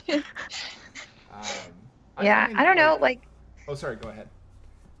 I don't know. Like. Oh, sorry. Go ahead.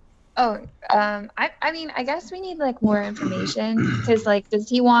 Oh, I mean, I guess we need like more information because like, does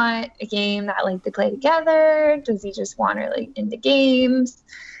he want a game that like they play together? Does he just want her like into games?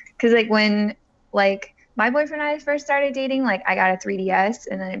 Because like when like my boyfriend and I first started dating, like I got a 3DS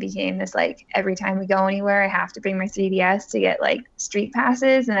and then it became this like every time we go anywhere, I have to bring my 3DS to get like street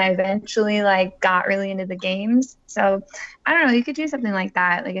passes. And I eventually like got really into the games. So I don't know, you could do something like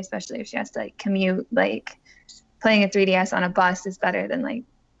that, like especially if she has to like commute, like playing a 3DS on a bus is better than like,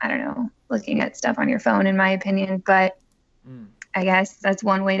 I don't know, looking at stuff on your phone in my opinion. But I guess that's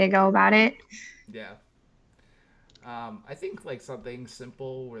one way to go about it. Yeah. I think like something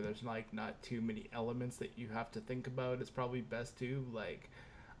simple where there's like not too many elements that you have to think about is probably best too. Like,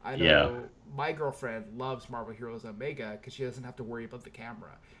 I know my girlfriend loves Marvel Heroes Omega because she doesn't have to worry about the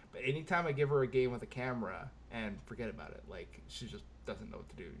camera. But anytime I give her a game with a camera, and forget about it, like she just doesn't know what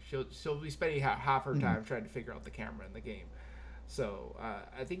to do. She'll be spending half her time trying to figure out the camera in the game. So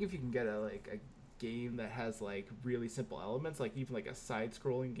I think if you can get a game that has like really simple elements, like even like a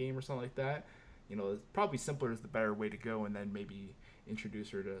side-scrolling game or something like that. It's probably simpler is the better way to go, and then maybe introduce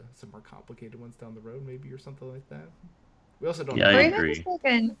her to some more complicated ones down the road, maybe, or something like that. We also don't. Yeah, I agree. Or even just like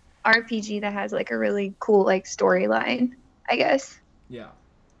an RPG that has like a really cool like storyline, I guess. Yeah.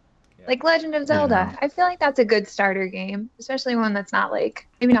 Like Legend of Zelda. Yeah. I feel like that's a good starter game, especially one that's not like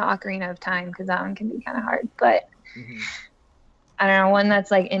maybe not Ocarina of Time because that one can be kind of hard, but I don't know, one that's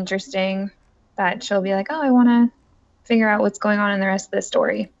like interesting that she'll be like, oh, I want to figure out what's going on in the rest of the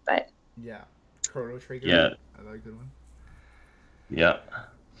story, but. Yeah. Chrono Trigger. Yeah. Another good one. Yeah.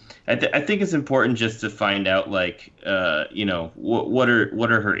 I think it's important just to find out, like, what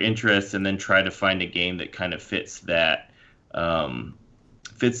are her interests, and then try to find a game that kind of fits that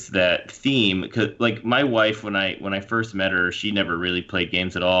theme. Because, like, my wife, when I first met her, she never really played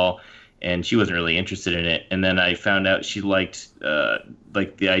games at all, and she wasn't really interested in it. And then I found out she liked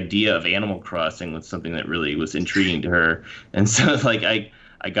like the idea of Animal Crossing was something that really was intriguing to her, and so like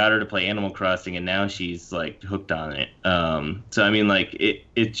I got her to play Animal Crossing, and now she's like hooked on it. So I mean, like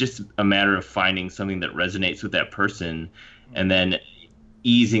it's just a matter of finding something that resonates with that person, and then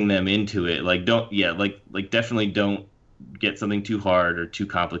easing them into it. Like definitely don't get something too hard or too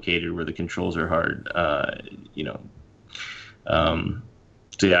complicated where the controls are hard.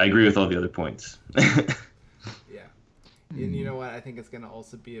 So yeah, I agree with all the other points. Yeah. And you know what? I think it's going to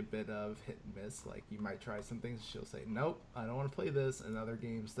also be a bit of hit and miss. Like, you might try some things, she'll say, nope, I don't want to play this, and other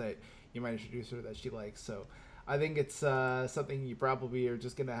games that you might introduce her that she likes. So I think it's something you probably are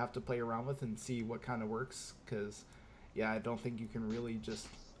just going to have to play around with and see what kind of works. Because, yeah, I don't think you can really just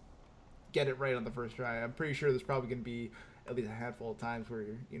get it right on the first try. I'm pretty sure there's probably going to be at least a handful of times where,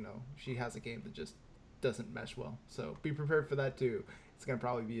 she has a game that just doesn't mesh well. So be prepared for that, too. It's going to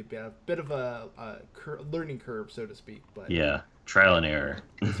probably be a bit of a learning curve, so to speak. But yeah, trial and error.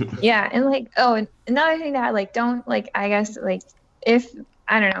 Yeah, and like, and another thing that like don't like, I guess like if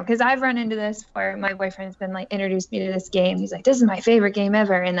I don't know, because I've run into this where my boyfriend's been like introduced me to this game. He's like, "This is my favorite game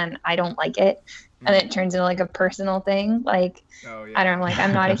ever," and then I don't like it, and then it turns into like a personal thing. Like, I don't know, like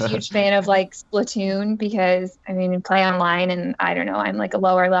I'm not a huge fan of like Splatoon because I mean, you play online, and I don't know, I'm like a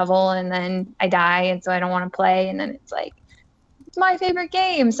lower level, and then I die, and so I don't want to play, and then it's like. It's my favorite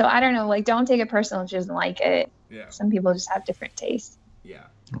game. So I don't know, like don't take it personal if she doesn't like it. Yeah. Some people just have different tastes. Yeah.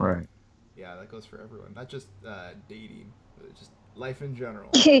 Right. Yeah, that goes for everyone. Not just dating, but just life in general.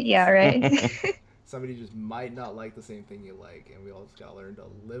 Yeah, right. Somebody just might not like the same thing you like, and we all just gotta learn to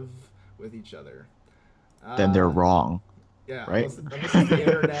live with each other. Then they're wrong. Yeah, right? unless it's the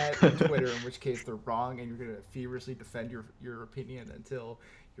internet and Twitter, in which case they're wrong, and you're gonna feverishly defend your opinion until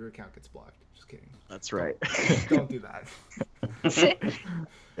your account gets blocked. Just kidding. That's right. Don't do that. Yeah,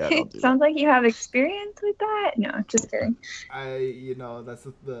 don't do Sounds like you have experience with that. No, just kidding. That's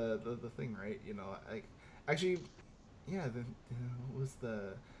the thing, right? Like, actually, yeah. What was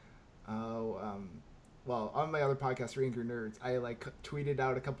the? Well, on my other podcast, Three Angry Nerds, I like tweeted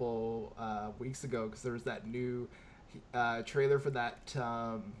out a couple weeks ago because there was that new trailer for that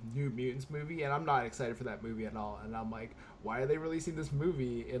New Mutants movie, and I'm not excited for that movie at all. And I'm like, why are they releasing this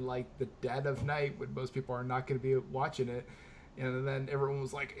movie in like the dead of night when most people are not going to be watching it? And then everyone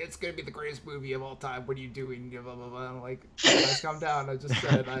was like, it's going to be the greatest movie of all time. What are you doing? Blah, blah, blah. I'm like, guys, calm down. I just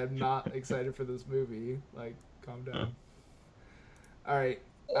said I am not excited for this movie. Like, calm down. All right.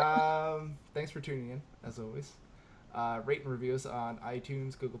 Thanks for tuning in, as always. Rate and review us on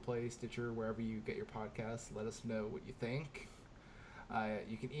iTunes, Google Play, Stitcher, wherever you get your podcasts. Let us know what you think.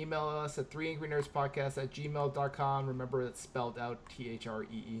 You can email us at 3angrynerdspodcast@gmail.com. Remember, it's spelled out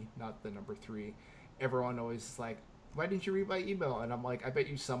THREE, not the number 3. Everyone always is like, why didn't you read my email? And I'm like, I bet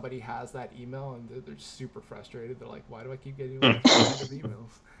you somebody has that email, and they're super frustrated. They're like, why do I keep getting those kind of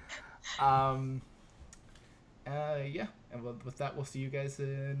emails? Yeah, and with that, we'll see you guys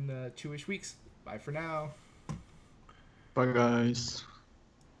in 2-ish weeks. Bye for now. Bye, guys.